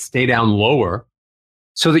just stay down lower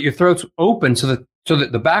so that your throat's open, so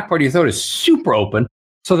that the back part of your throat is super open,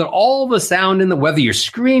 so that all the sound whether you're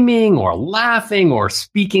screaming or laughing or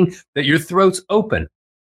speaking, that your throat's open.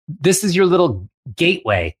 This is your little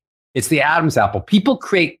gateway. It's the Adam's apple. People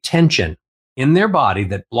create tension in their body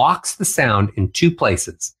that blocks the sound in 2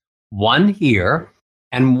 places, one here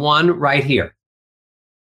and one right here.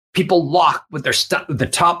 People lock with the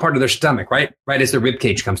top part of their stomach, right as their rib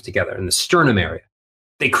cage comes together in the sternum area.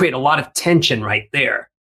 They create a lot of tension right there.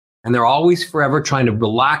 And they're always forever trying to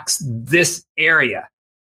relax this area.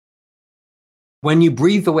 When you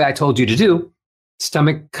breathe the way I told you to do,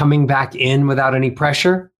 stomach coming back in without any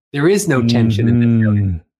pressure, there is no tension in this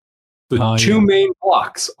area. The 2 main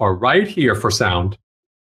blocks are right here for sound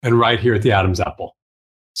and right here at the Adam's apple.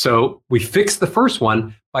 So we fix the first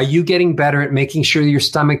one by you getting better at making sure your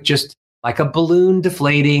stomach, just like a balloon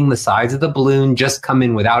deflating, the sides of the balloon just come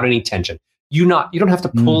in without any tension. You don't have to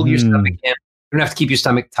pull your stomach in. You don't have to keep your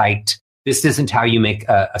stomach tight. This isn't how you make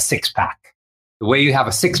a 6-pack. The way you have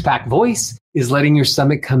a 6-pack voice is letting your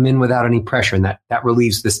stomach come in without any pressure, and that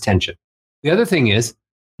relieves this tension. The other thing is,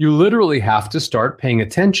 you literally have to start paying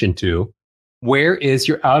attention to where is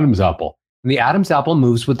your Adam's apple. And the Adam's apple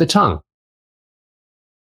moves with the tongue.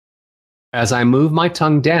 As I move my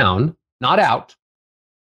tongue down, not out,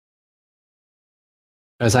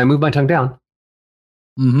 as I move my tongue down,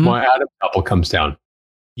 my Adam's apple comes down.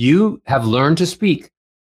 You have learned to speak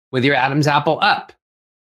with your Adam's apple up.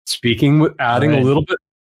 Speaking with adding a little bit,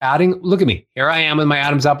 look at me. Here I am with my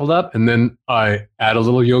Adam's apple up, and then I add a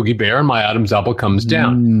little Yogi Bear, and my Adam's apple comes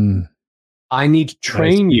down. I need to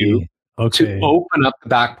train you to open up the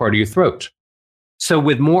back part of your throat. So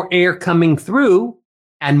with more air coming through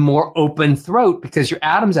and more open throat, because your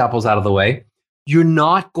Adam's apple's out of the way, you're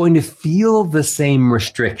not going to feel the same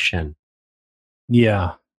restriction.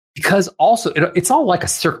 Yeah. Because also, it's all like a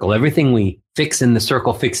circle. Everything we fix in the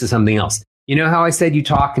circle fixes something else. You know how I said you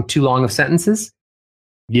talk in too long of sentences?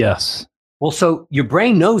 Yes. Well, so your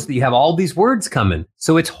brain knows that you have all these words coming,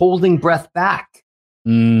 so it's holding breath back.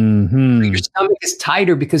 Mm-hmm. Your stomach is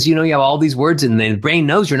tighter because you have all these words, and the brain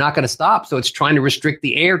knows you're not going to stop, so it's trying to restrict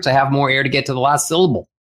the air to have more air to get to the last syllable.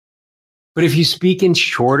 But if you speak in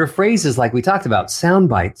shorter phrases, like we talked about, sound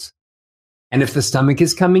bites, and if the stomach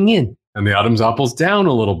is coming in and the Adam's apple's down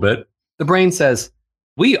a little bit, the brain says,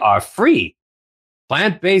 we are free.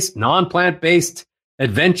 Plant-based, non-plant-based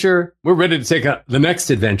adventure. We're ready to take the next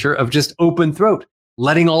adventure of just open throat,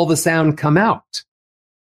 letting all the sound come out.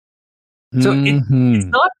 So it's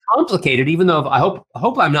not complicated, even though I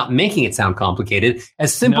hope I'm not making it sound complicated.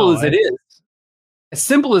 As simple as it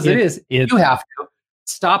is, you have to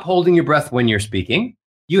stop holding your breath when you're speaking.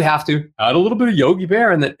 You have to add a little bit of Yogi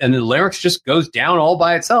Bear, and the larynx just goes down all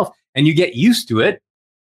by itself, and you get used to it.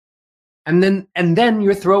 And then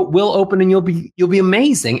your throat will open, and you'll be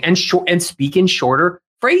amazing and speak in shorter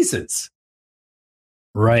phrases.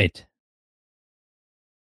 Right.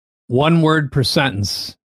 One word per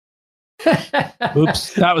sentence.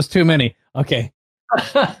 Oops, that was too many. Okay.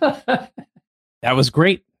 That was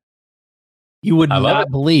great. You would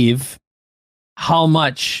not believe how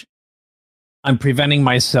much I'm preventing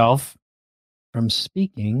myself from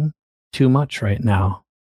speaking too much right now.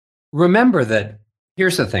 Remember that.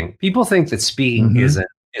 Here's the thing. People think that speaking is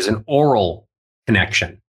an oral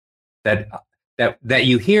connection, that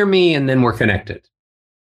you hear me and then we're connected.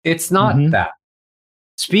 It's not that.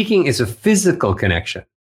 Speaking is a physical connection.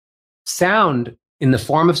 Sound, in the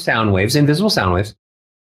form of sound waves, invisible sound waves,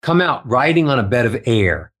 come out riding on a bed of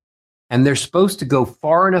air. And they're supposed to go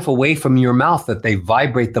far enough away from your mouth that they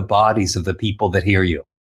vibrate the bodies of the people that hear you.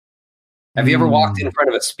 Have you ever walked in front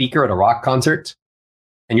of a speaker at a rock concert?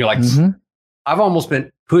 And you're like, I've almost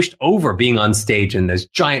been pushed over being on stage, and there's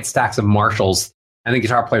giant stacks of Marshalls, and the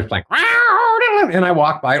guitar player's playing, and I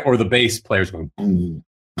walk by, or the bass player's going, boom,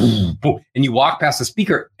 boom, boom, and you walk past the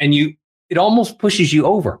speaker, and it almost pushes you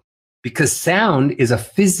over, because sound is a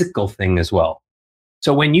physical thing as well.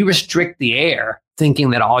 So when you restrict the air,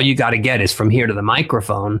 thinking that all you got to get is from here to the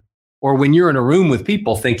microphone, or when you're in a room with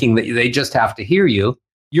people thinking that they just have to hear you,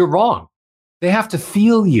 you're wrong. They have to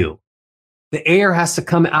feel you. The air has to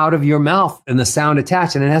come out of your mouth and the sound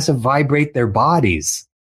attached, and it has to vibrate their bodies.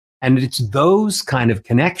 And it's those kind of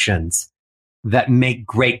connections that make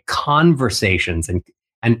great conversations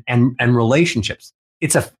and relationships.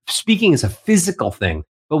 Speaking is a physical thing,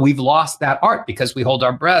 but we've lost that art because we hold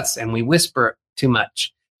our breaths and we whisper too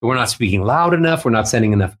much. We're not speaking loud enough. We're not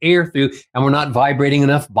sending enough air through, and we're not vibrating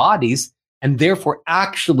enough bodies, and therefore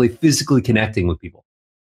actually physically connecting with people.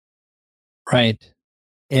 Right.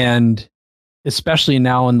 And especially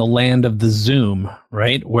now in the land of the Zoom,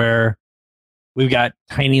 right? Where we've got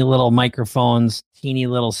tiny little microphones, teeny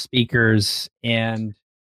little speakers, and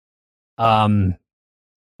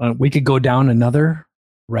we could go down another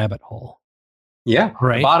rabbit hole. Yeah.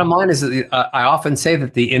 Right. Bottom line is that I often say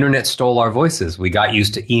that the internet stole our voices. We got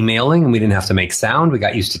used to emailing and we didn't have to make sound. We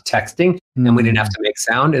got used to texting and we didn't have to make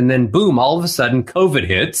sound. And then boom, all of a sudden COVID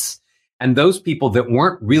hits. And those people that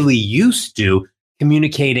weren't really used to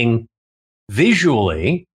communicating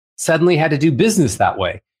visually suddenly had to do business that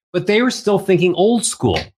way. But they were still thinking old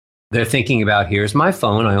school. They're thinking about, here's my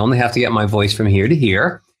phone. I only have to get my voice from here to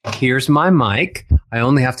here. Here's my mic. I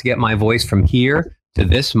only have to get my voice from here to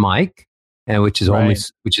this mic, which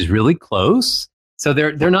is really close. So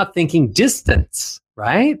they're not thinking distance,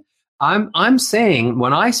 right? I'm saying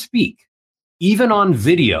when I speak, even on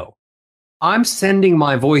video, I'm sending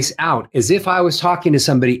my voice out as if I was talking to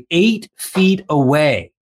somebody 8 feet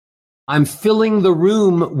away. I'm filling the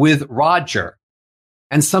room with Roger,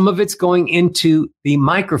 and some of it's going into the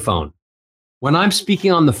microphone. When I'm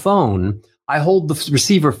speaking on the phone, I hold the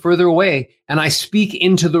receiver further away and I speak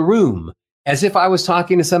into the room as if I was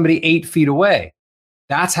talking to somebody 8 feet away.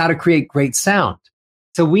 That's how to create great sound.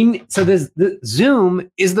 So the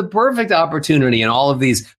Zoom is the perfect opportunity in all of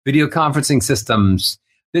these video conferencing systems.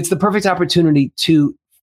 It's the perfect opportunity to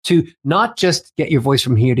not just get your voice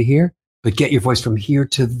from here to here, but get your voice from here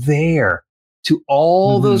to there, to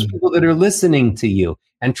all those people that are listening to you,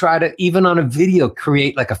 and try to, even on a video,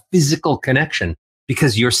 create like a physical connection,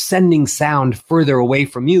 because you're sending sound further away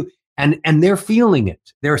from you, and they're feeling it.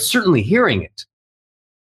 They're certainly hearing it.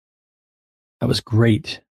 That was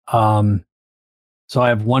great. So I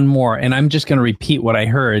have one more, and I'm just going to repeat what I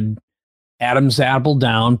heard. Adam's apple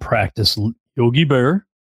down, practice Yogi Bear.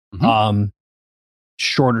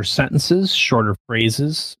 Shorter sentences, shorter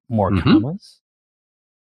phrases, more commas.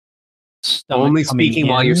 Only speaking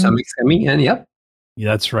while your stomach's coming in. Yep.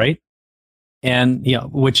 That's right. And,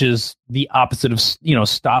 which is the opposite of,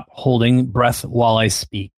 stop holding breath while I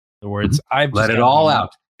speak. In other words, I've let it all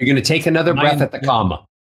out. You're going to take another breath at the comma.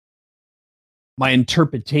 My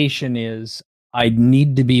interpretation is I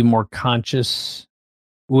need to be more conscious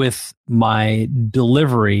with my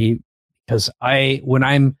delivery, because when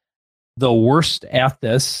I'm the worst at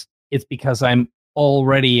this, it's because I'm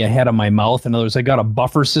already ahead of my mouth. In other words, I got a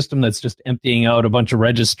buffer system that's just emptying out a bunch of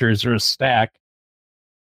registers or a stack,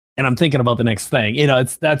 and I'm thinking about the next thing.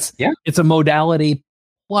 It's a modality.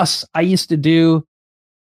 Plus, I used to do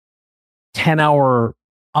 10-hour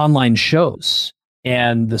online shows,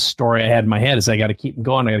 and the story I had in my head is I got to keep them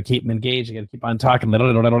going. I got to keep them engaged. I got to keep on talking.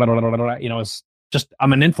 It's just,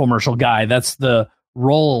 I'm an infomercial guy. That's the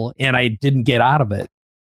role, and I didn't get out of it.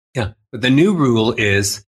 Yeah, but the new rule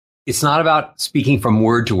is it's not about speaking from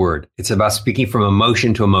word to word. It's about speaking from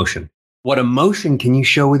emotion to emotion. What emotion can you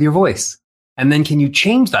show with your voice? And then can you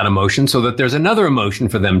change that emotion so that there's another emotion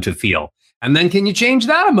for them to feel? And then can you change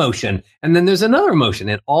that emotion? And then there's another emotion.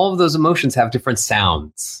 And all of those emotions have different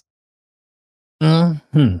sounds. I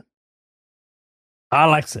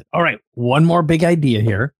like it. All right. One more big idea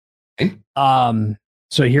here. Okay.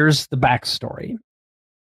 So here's the backstory.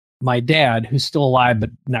 My dad, who's still alive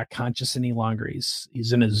but not conscious any longer, he's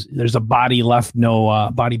in there's a body left, no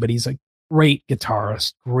body, but he's a great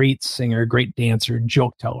guitarist, great singer, great dancer,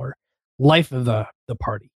 joke teller, life of the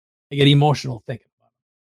party. I get emotional thinking about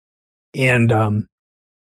him.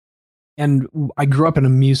 And I grew up in a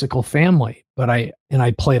musical family, but I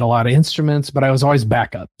played a lot of instruments, but I was always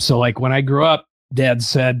backup. So like when I grew up, Dad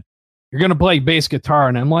said, "You're going to play bass guitar."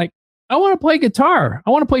 And I'm like, "I want to play guitar. I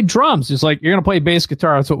want to play drums." He's like, "You're going to play bass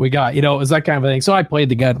guitar. That's what we got." It was that kind of a thing. So I played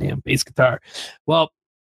the goddamn bass guitar. Well,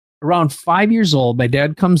 around 5 years old, my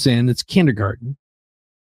dad comes in. It's kindergarten.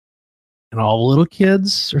 And all the little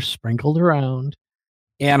kids are sprinkled around.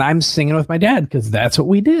 And I'm singing with my dad because that's what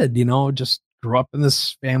we did, just grew up in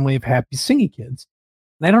this family of happy singing kids.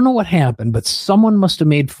 And I don't know what happened, but someone must have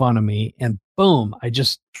made fun of me. And boom, I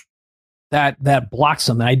just, that blocked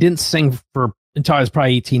something. I didn't sing until I was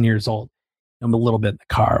probably 18 years old. I'm a little bit in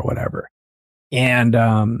the car or whatever. And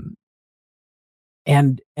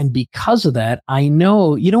because of that, I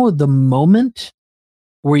know, the moment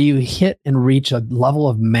where you hit and reach a level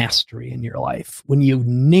of mastery in your life, when you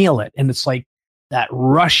nail it, and it's like that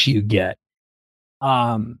rush you get.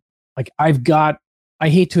 Like I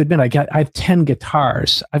hate to admit, I have 10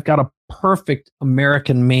 guitars. I've got a perfect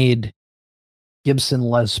American-made Gibson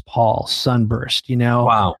Les Paul Sunburst,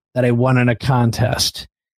 Wow. that I won in a contest.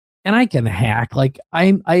 And I can hack. Like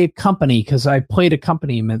I accompany, because I played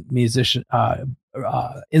accompaniment musician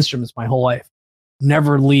instruments my whole life.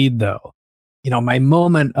 Never lead though. My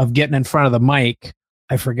moment of getting in front of the mic,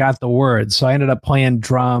 I forgot the words. So I ended up playing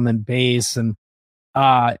drum and bass and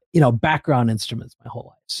background instruments my whole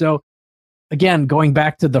life. So again, going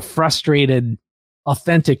back to the frustrated,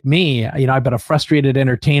 authentic me, I've been a frustrated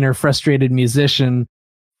entertainer, frustrated musician,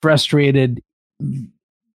 frustrated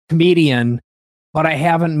comedian, but I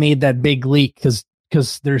haven't made that big leap because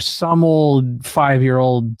there's some old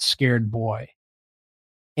 5-year-old scared boy.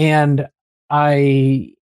 And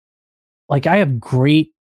I have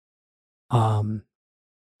great, I'm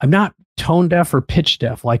not tone deaf or pitch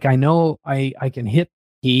deaf. Like I know I can hit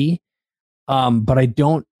key, but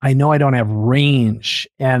I know I don't have range,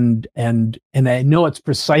 and I know it's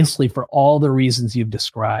precisely for all the reasons you've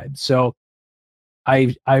described. So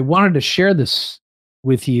I wanted to share this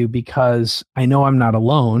with you because I know I'm not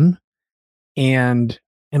alone, and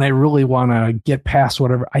I really want to get past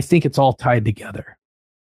whatever. I think it's all tied together.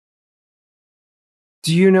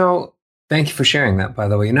 Thank you for sharing that, by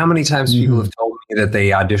the way. You know how many times people have told me that they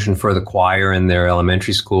auditioned for the choir in their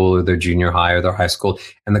elementary school or their junior high or their high school,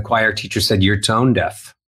 and the choir teacher said, "You're tone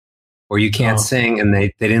deaf," or "You can't sing," and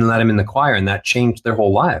they didn't let them in the choir, and that changed their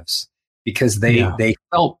whole lives because they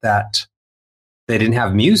felt that they didn't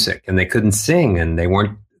have music and they couldn't sing, and they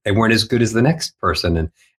weren't as good as the next person, and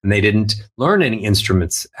they didn't learn any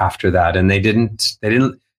instruments after that, and they didn't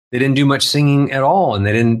do much singing at all, and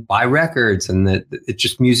they didn't buy records, and it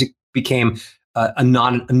just music became a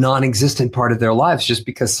non-existent part of their lives just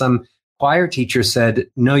because some choir teacher said,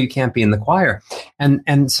 "No, you can't be in the choir." And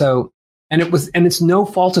it's no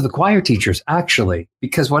fault of the choir teachers, actually,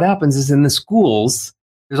 because what happens is in the schools,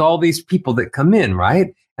 there's all these people that come in,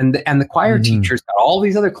 right? And the choir teachers got all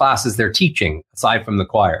these other classes they're teaching aside from the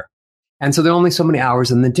choir. And so there are only so many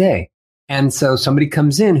hours in the day. And so somebody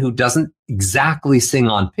comes in who doesn't exactly sing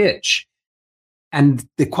on pitch, and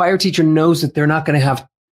the choir teacher knows that they're not going to have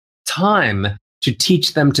time to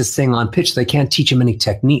teach them to sing on pitch. They can't teach them any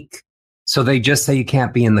technique. So they just say you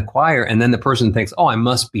can't be in the choir. And then the person thinks, oh, I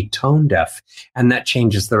must be tone deaf. And that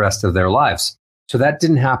changes the rest of their lives. So that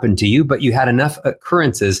didn't happen to you, but you had enough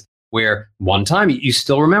occurrences where one time you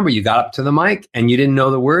still remember you got up to the mic and you didn't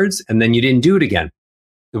know the words and then you didn't do it again.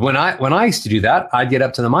 When I used to do that, I'd get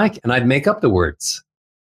up to the mic and I'd make up the words,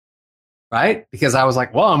 right? Because I was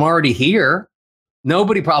like, well, I'm already here.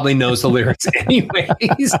 Nobody probably knows the lyrics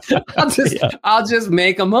anyways. I'll just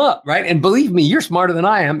make them up, right? And believe me, you're smarter than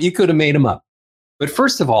I am. You could have made them up. But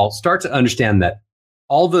first of all, start to understand that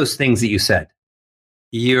all those things that you said,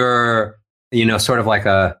 you're, sort of like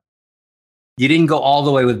you didn't go all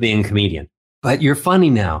the way with being a comedian, but you're funny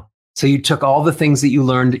now. So you took all the things that you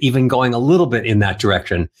learned, even going a little bit in that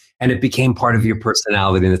direction, and it became part of your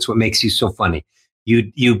personality. And that's what makes you so funny.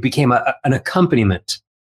 You became an accompaniment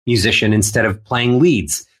musician instead of playing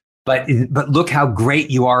leads. But look how great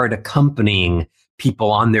you are at accompanying people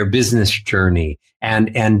on their business journey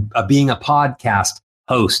and being a podcast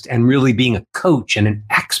host and really being a coach and an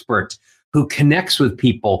expert who connects with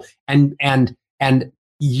people. And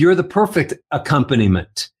you're the perfect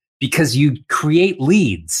accompaniment because you create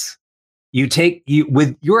leads.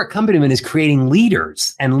 With your accompaniment is creating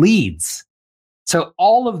leaders and leads. So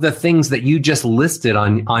all of the things that you just listed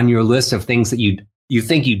on your list of things that you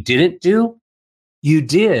think you didn't do, you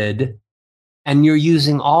did, and you're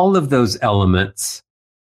using all of those elements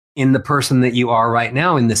in the person that you are right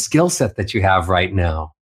now, in the skill set that you have right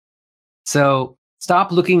now. So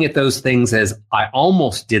stop looking at those things as I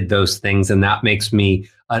almost did those things, and that makes me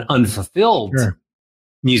an unfulfilled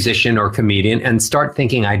musician or comedian, and start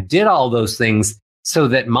thinking I did all those things so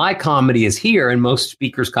that my comedy is here and most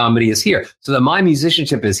speakers' comedy is here, so that my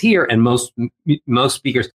musicianship is here and most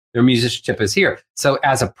speakers, their musicianship is here. So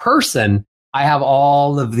as a person, I have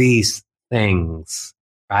all of these things,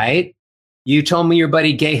 right? You told me your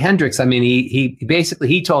buddy Gay Hendricks. I mean, he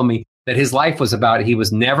basically told me that his life was about he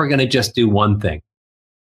was never going to just do one thing,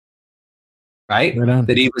 right?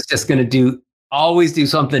 That he was just going to always do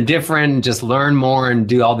something different and just learn more and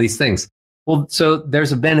do all these things. Well, so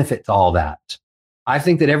there's a benefit to all that. I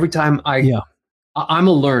think that every time I'm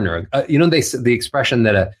a learner. The expression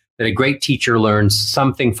that a great teacher learns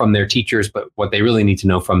something from their teachers, but what they really need to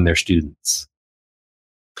know from their students.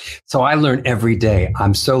 So I learn every day.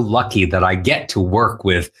 I'm so lucky that I get to work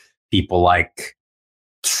with people like,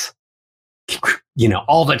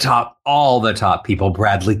 all the top people,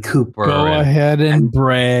 Bradley Cooper. Go ahead and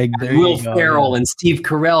brag. Will Ferrell and Steve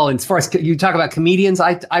Carell. And as far as you talk about comedians,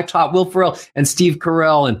 I taught Will Ferrell and Steve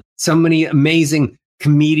Carell and so many amazing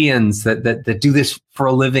comedians that do this for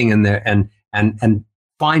a living and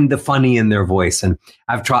find the funny in their voice. And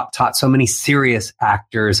I've taught so many serious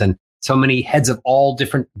actors and so many heads of all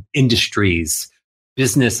different industries,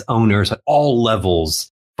 business owners at all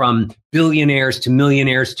levels, from billionaires to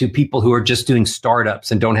millionaires to people who are just doing startups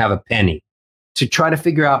and don't have a penny, to try to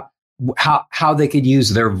figure out how they could use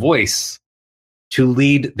their voice to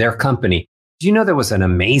lead their company. Do you know there was an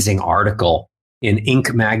amazing article in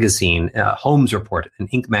Inc. magazine, Holmes Report in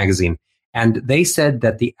Inc. magazine, and they said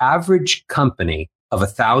that the average company of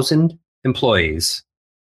 1,000 employees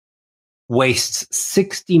wastes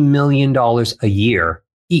 $60 million a year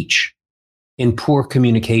each in poor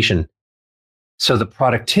communication. So the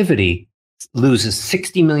productivity loses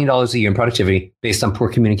 $60 million a year in productivity based on poor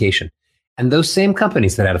communication. And those same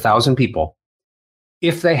companies that had 1,000 people,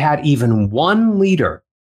 if they had even one leader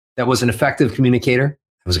that was an effective communicator,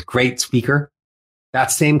 that was a great speaker, that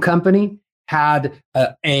same company had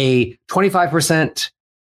a 25%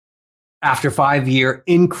 after 5-year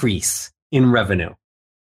increase in revenue.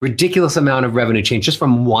 Ridiculous amount of revenue change just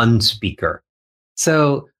from one speaker.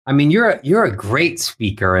 So, I mean, you're a great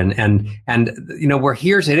speaker, and we're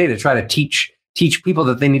here today to try to teach people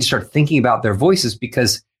that they need to start thinking about their voices,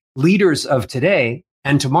 because leaders of today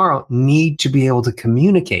and tomorrow need to be able to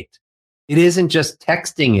communicate. It isn't just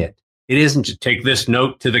texting it. It isn't just take this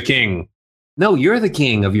note to the king. No, you're the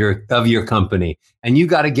king of your company, and you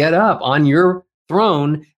got to get up on your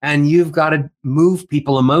throne and you've got to move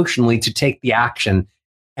people emotionally to take the action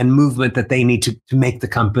and movement that they need to make the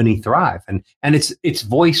company thrive. And it's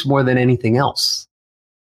voice more than anything else.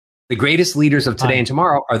 The greatest leaders of today and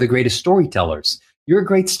tomorrow are the greatest storytellers. You're a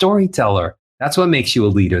great storyteller. That's what makes you a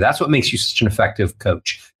leader. That's what makes you such an effective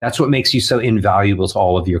coach. That's what makes you so invaluable to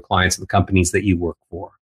all of your clients and the companies that you work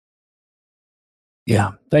for.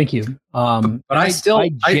 Yeah, thank you. But I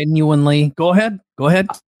genuinely go ahead.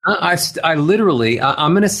 I literally,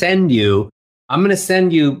 I'm going to send you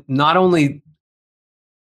not only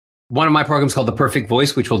one of my programs called The Perfect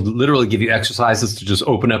Voice, which will literally give you exercises to just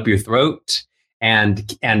open up your throat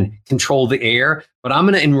and control the air, but I'm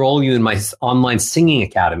going to enroll you in my online singing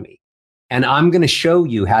academy. And I'm going to show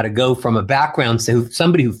you how to go from a background, so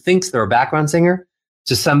somebody who thinks they're a background singer,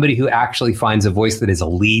 to somebody who actually finds a voice that is a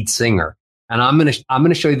lead singer. And I'm going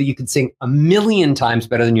to show you that you can sing 1,000,000 times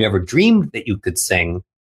better than you ever dreamed that you could sing.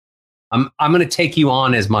 I'm going to take you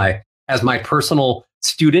on as my personal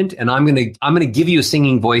student, and I'm going to give you a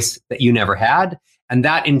singing voice that you never had, and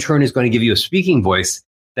that in turn is going to give you a speaking voice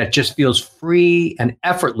that just feels free and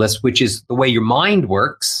effortless, which is the way your mind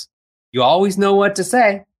works. You always know what to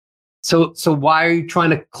say. So why are you trying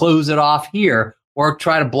to close it off here or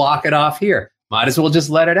try to block it off here? Might as well just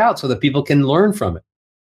let it out so that people can learn from it.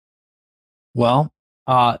 Well,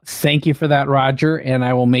 thank you for that, Roger, and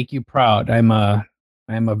I will make you proud. I'm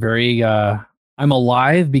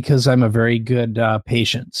alive because I'm a very good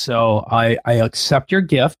patient. So I accept your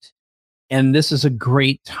gift, and this is a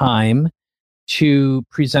great time to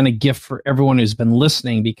present a gift for everyone who's been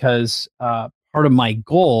listening, because part of my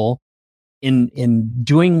goal in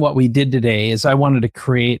doing what we did today is I wanted to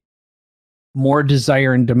create more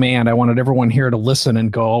desire and demand. I wanted everyone here to listen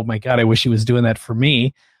and go, oh my God, I wish he was doing that for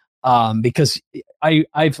me. Because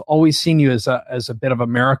I've always seen you as a bit of a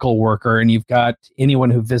miracle worker, and you've got anyone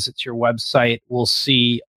who visits your website will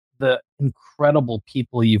see the incredible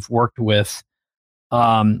people you've worked with.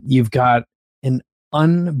 You've got an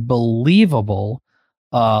unbelievable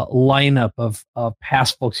lineup of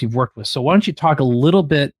past folks you've worked with. So why don't you talk a little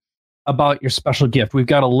bit about your special gift? We've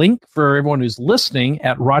got a link for everyone who's listening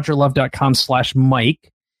at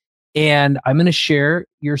rogerlove.com/Mike. And I'm going to share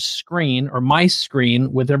your screen, or my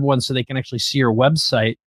screen, with everyone so they can actually see your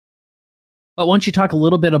website. But why don't you talk a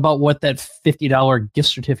little bit about what that $50 gift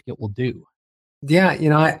certificate will do?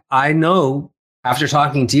 Yeah, I know after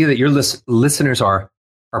talking to you that your listeners are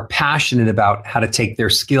passionate about how to take their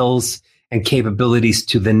skills and capabilities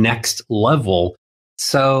to the next level.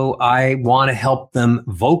 So I want to help them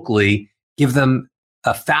vocally, give them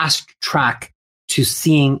a fast track to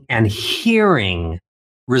seeing and hearing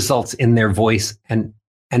results in their voice, and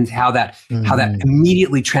how that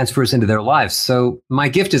immediately transfers into their lives. So my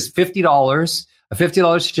gift is $50, a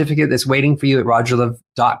 $50 certificate that's waiting for you at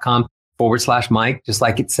rogerlove.com/Mike, just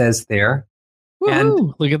like it says there. Woo-hoo,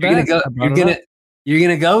 and look at that. You're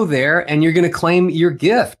gonna go there and you're gonna claim your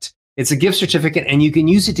gift. It's a gift certificate, and you can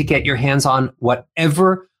use it to get your hands on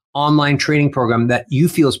whatever online training program that you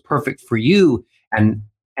feel is perfect for you and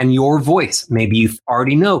your voice. Maybe you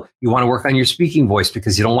already know you want to work on your speaking voice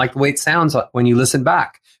because you don't like the way it sounds when you listen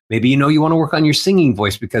back. Maybe you want to work on your singing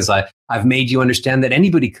voice because I've made you understand that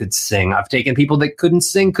anybody could sing. I've taken people that couldn't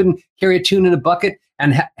sing, couldn't carry a tune in a bucket,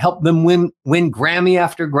 and helped them win Grammy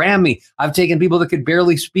after Grammy. I've taken people that could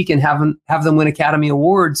barely speak and have them win Academy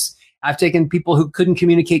Awards. I've taken people who couldn't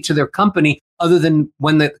communicate to their company other than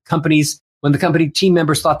when the company team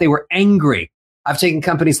members thought they were angry. I've taken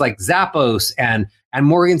companies like Zappos and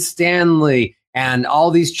Morgan Stanley and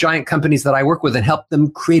all these giant companies that I work with and help them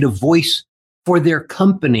create a voice for their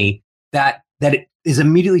company that it is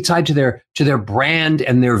immediately tied to their brand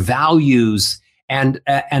and their values, and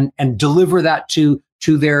deliver that to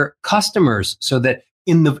their customers so that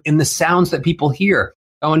in the sounds that people hear.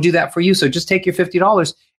 I want to do that for you. So just take your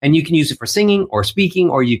 $50 and you can use it for singing or speaking,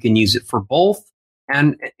 or you can use it for both,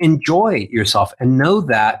 and enjoy yourself and know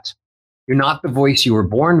that you're not the voice you were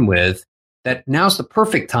born with, that now's the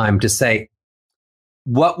perfect time to say,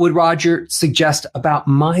 what would Roger suggest about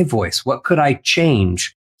my voice? What could I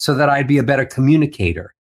change so that I'd be a better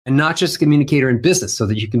communicator? And not just a communicator in business, so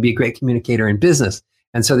that you can be a great communicator in business,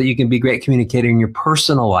 and so that you can be a great communicator in your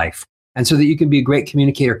personal life, and so that you can be a great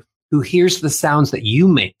communicator who hears the sounds that you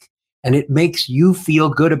make, and it makes you feel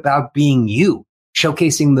good about being you,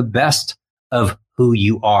 showcasing the best of who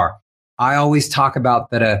you are. I always talk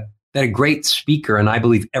about that a great speaker, and I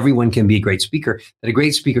believe everyone can be a great speaker, that a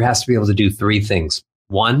great speaker has to be able to do three things.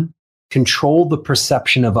 One, control the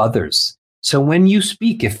perception of others. So when you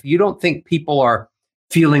speak, if you don't think people are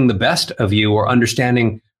feeling the best of you or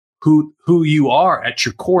understanding who you are at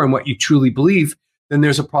your core and what you truly believe, then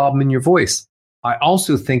there's a problem in your voice. I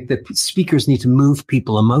also think that speakers need to move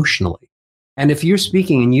people emotionally. And if you're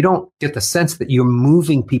speaking and you don't get the sense that you're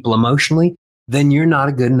moving people emotionally, then you're not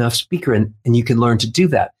a good enough speaker, and you can learn to do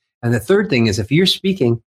that. And the third thing is, if you're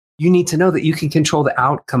speaking, you need to know that you can control the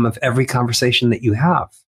outcome of every conversation that you have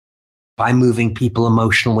by moving people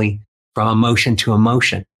emotionally from emotion to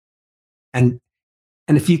emotion. And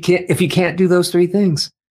if you can't do those three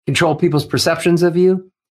things, control people's perceptions of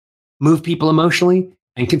you, move people emotionally,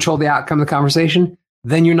 and control the outcome of the conversation,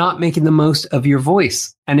 then you're not making the most of your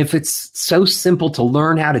voice. And if it's so simple to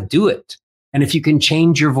learn how to do it, and if you can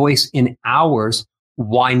change your voice in hours,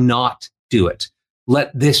 why not do it?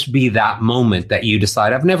 Let this be that moment that you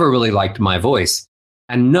decide, I've never really liked my voice,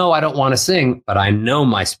 And no, I don't want to sing, but I know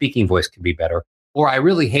my speaking voice can be better. Or I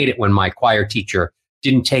really hate it when my choir teacher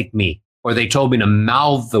didn't take me, or they told me to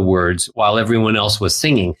mouth the words while everyone else was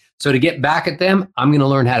singing. So to get back at them, I'm going to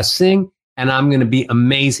learn how to sing, and I'm going to be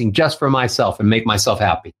amazing just for myself and make myself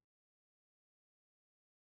happy.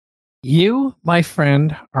 You, my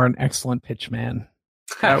friend, are an excellent pitch man.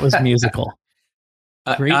 That was musical.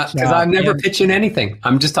 Great job. Because I'm never pitching anything.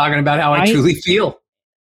 I'm just talking about how I truly feel.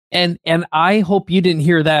 And I hope you didn't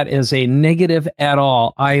hear that as a negative at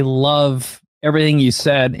all. I love everything you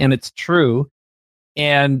said, and it's true.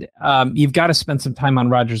 And you've got to spend some time on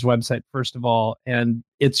Roger's website, first of all, and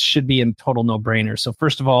it should be a total no-brainer. So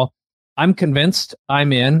first of all, I'm convinced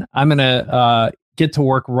I'm in. I'm going to get to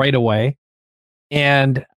work right away,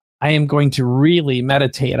 and I am going to really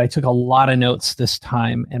meditate. I took a lot of notes this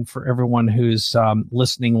time, and for everyone who's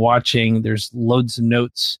listening, watching, there's loads of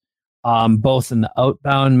notes, both in the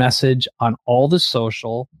outbound message, on all the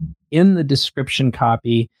social, in the description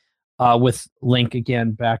copy, with link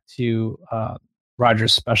again back to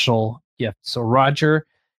Roger's special gift. So Roger,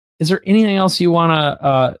 is there anything else you want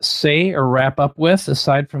to say or wrap up with,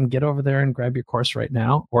 aside from get over there and grab your course right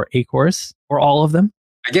now, or a course, or all of them?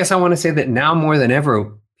 I guess I want to say that now more than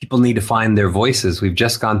ever, people need to find their voices. We've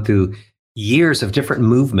just gone through years of different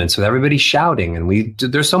movements with everybody shouting, and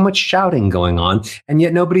there's so much shouting going on, and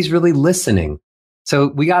yet nobody's really listening. So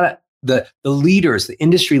we got to, the leaders, the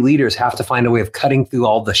industry leaders, have to find a way of cutting through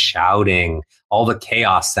all the shouting, all the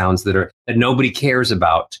chaos sounds that nobody cares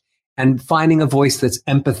about, and finding a voice that's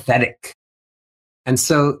empathetic. And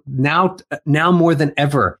so now more than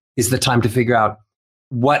ever is the time to figure out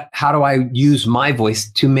how do I use my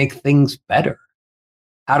voice to make things better?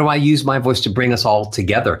 How do I use my voice to bring us all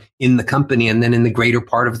together in the company and then in the greater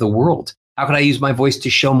part of the world? How can I use my voice to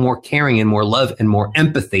show more caring and more love and more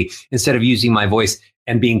empathy, instead of using my voice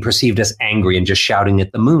and being perceived as angry and just shouting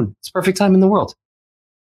at the moon? It's the perfect time in the world.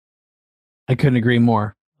 I couldn't agree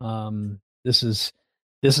more. This is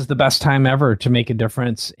the best time ever to make a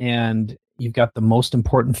difference, and you've got the most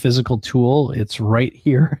important physical tool. It's right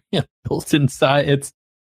here, built inside.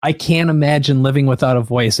 I can't imagine living without a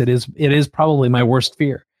voice. It is probably my worst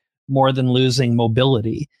fear, more than losing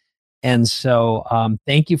mobility. And so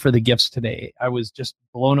thank you for the gifts today. I was just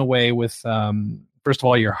blown away with, first of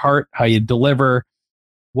all, your heart, how you deliver,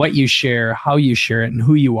 what you share, how you share it, and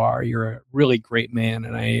who you are. You're a really great man,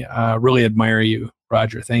 and I really admire you,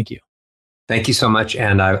 Roger. Thank you. Thank you so much.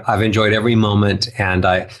 And I've enjoyed every moment, and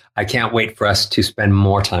I can't wait for us to spend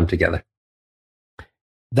more time together.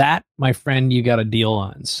 That, my friend, you got a deal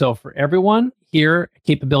on. So for everyone here,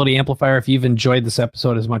 Capability Amplifier, if you've enjoyed this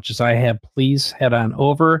episode as much as I have, please head on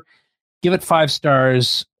over, give it 5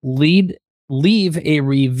 stars, leave a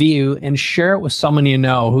review, and share it with someone you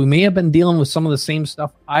know who may have been dealing with some of the same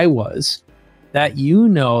stuff I was, that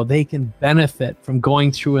they can benefit from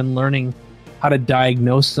going through and learning how to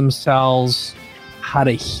diagnose themselves, how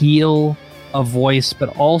to heal a voice, but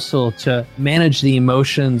also to manage the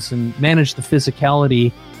emotions and manage the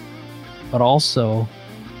physicality, but also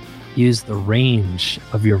use the range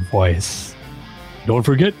of your voice. Don't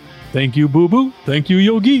forget, thank you, Boo Boo. Thank you,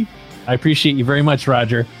 Yogi. I appreciate you very much,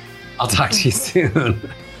 Roger. I'll talk to you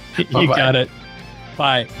soon. You got it.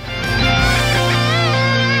 Bye.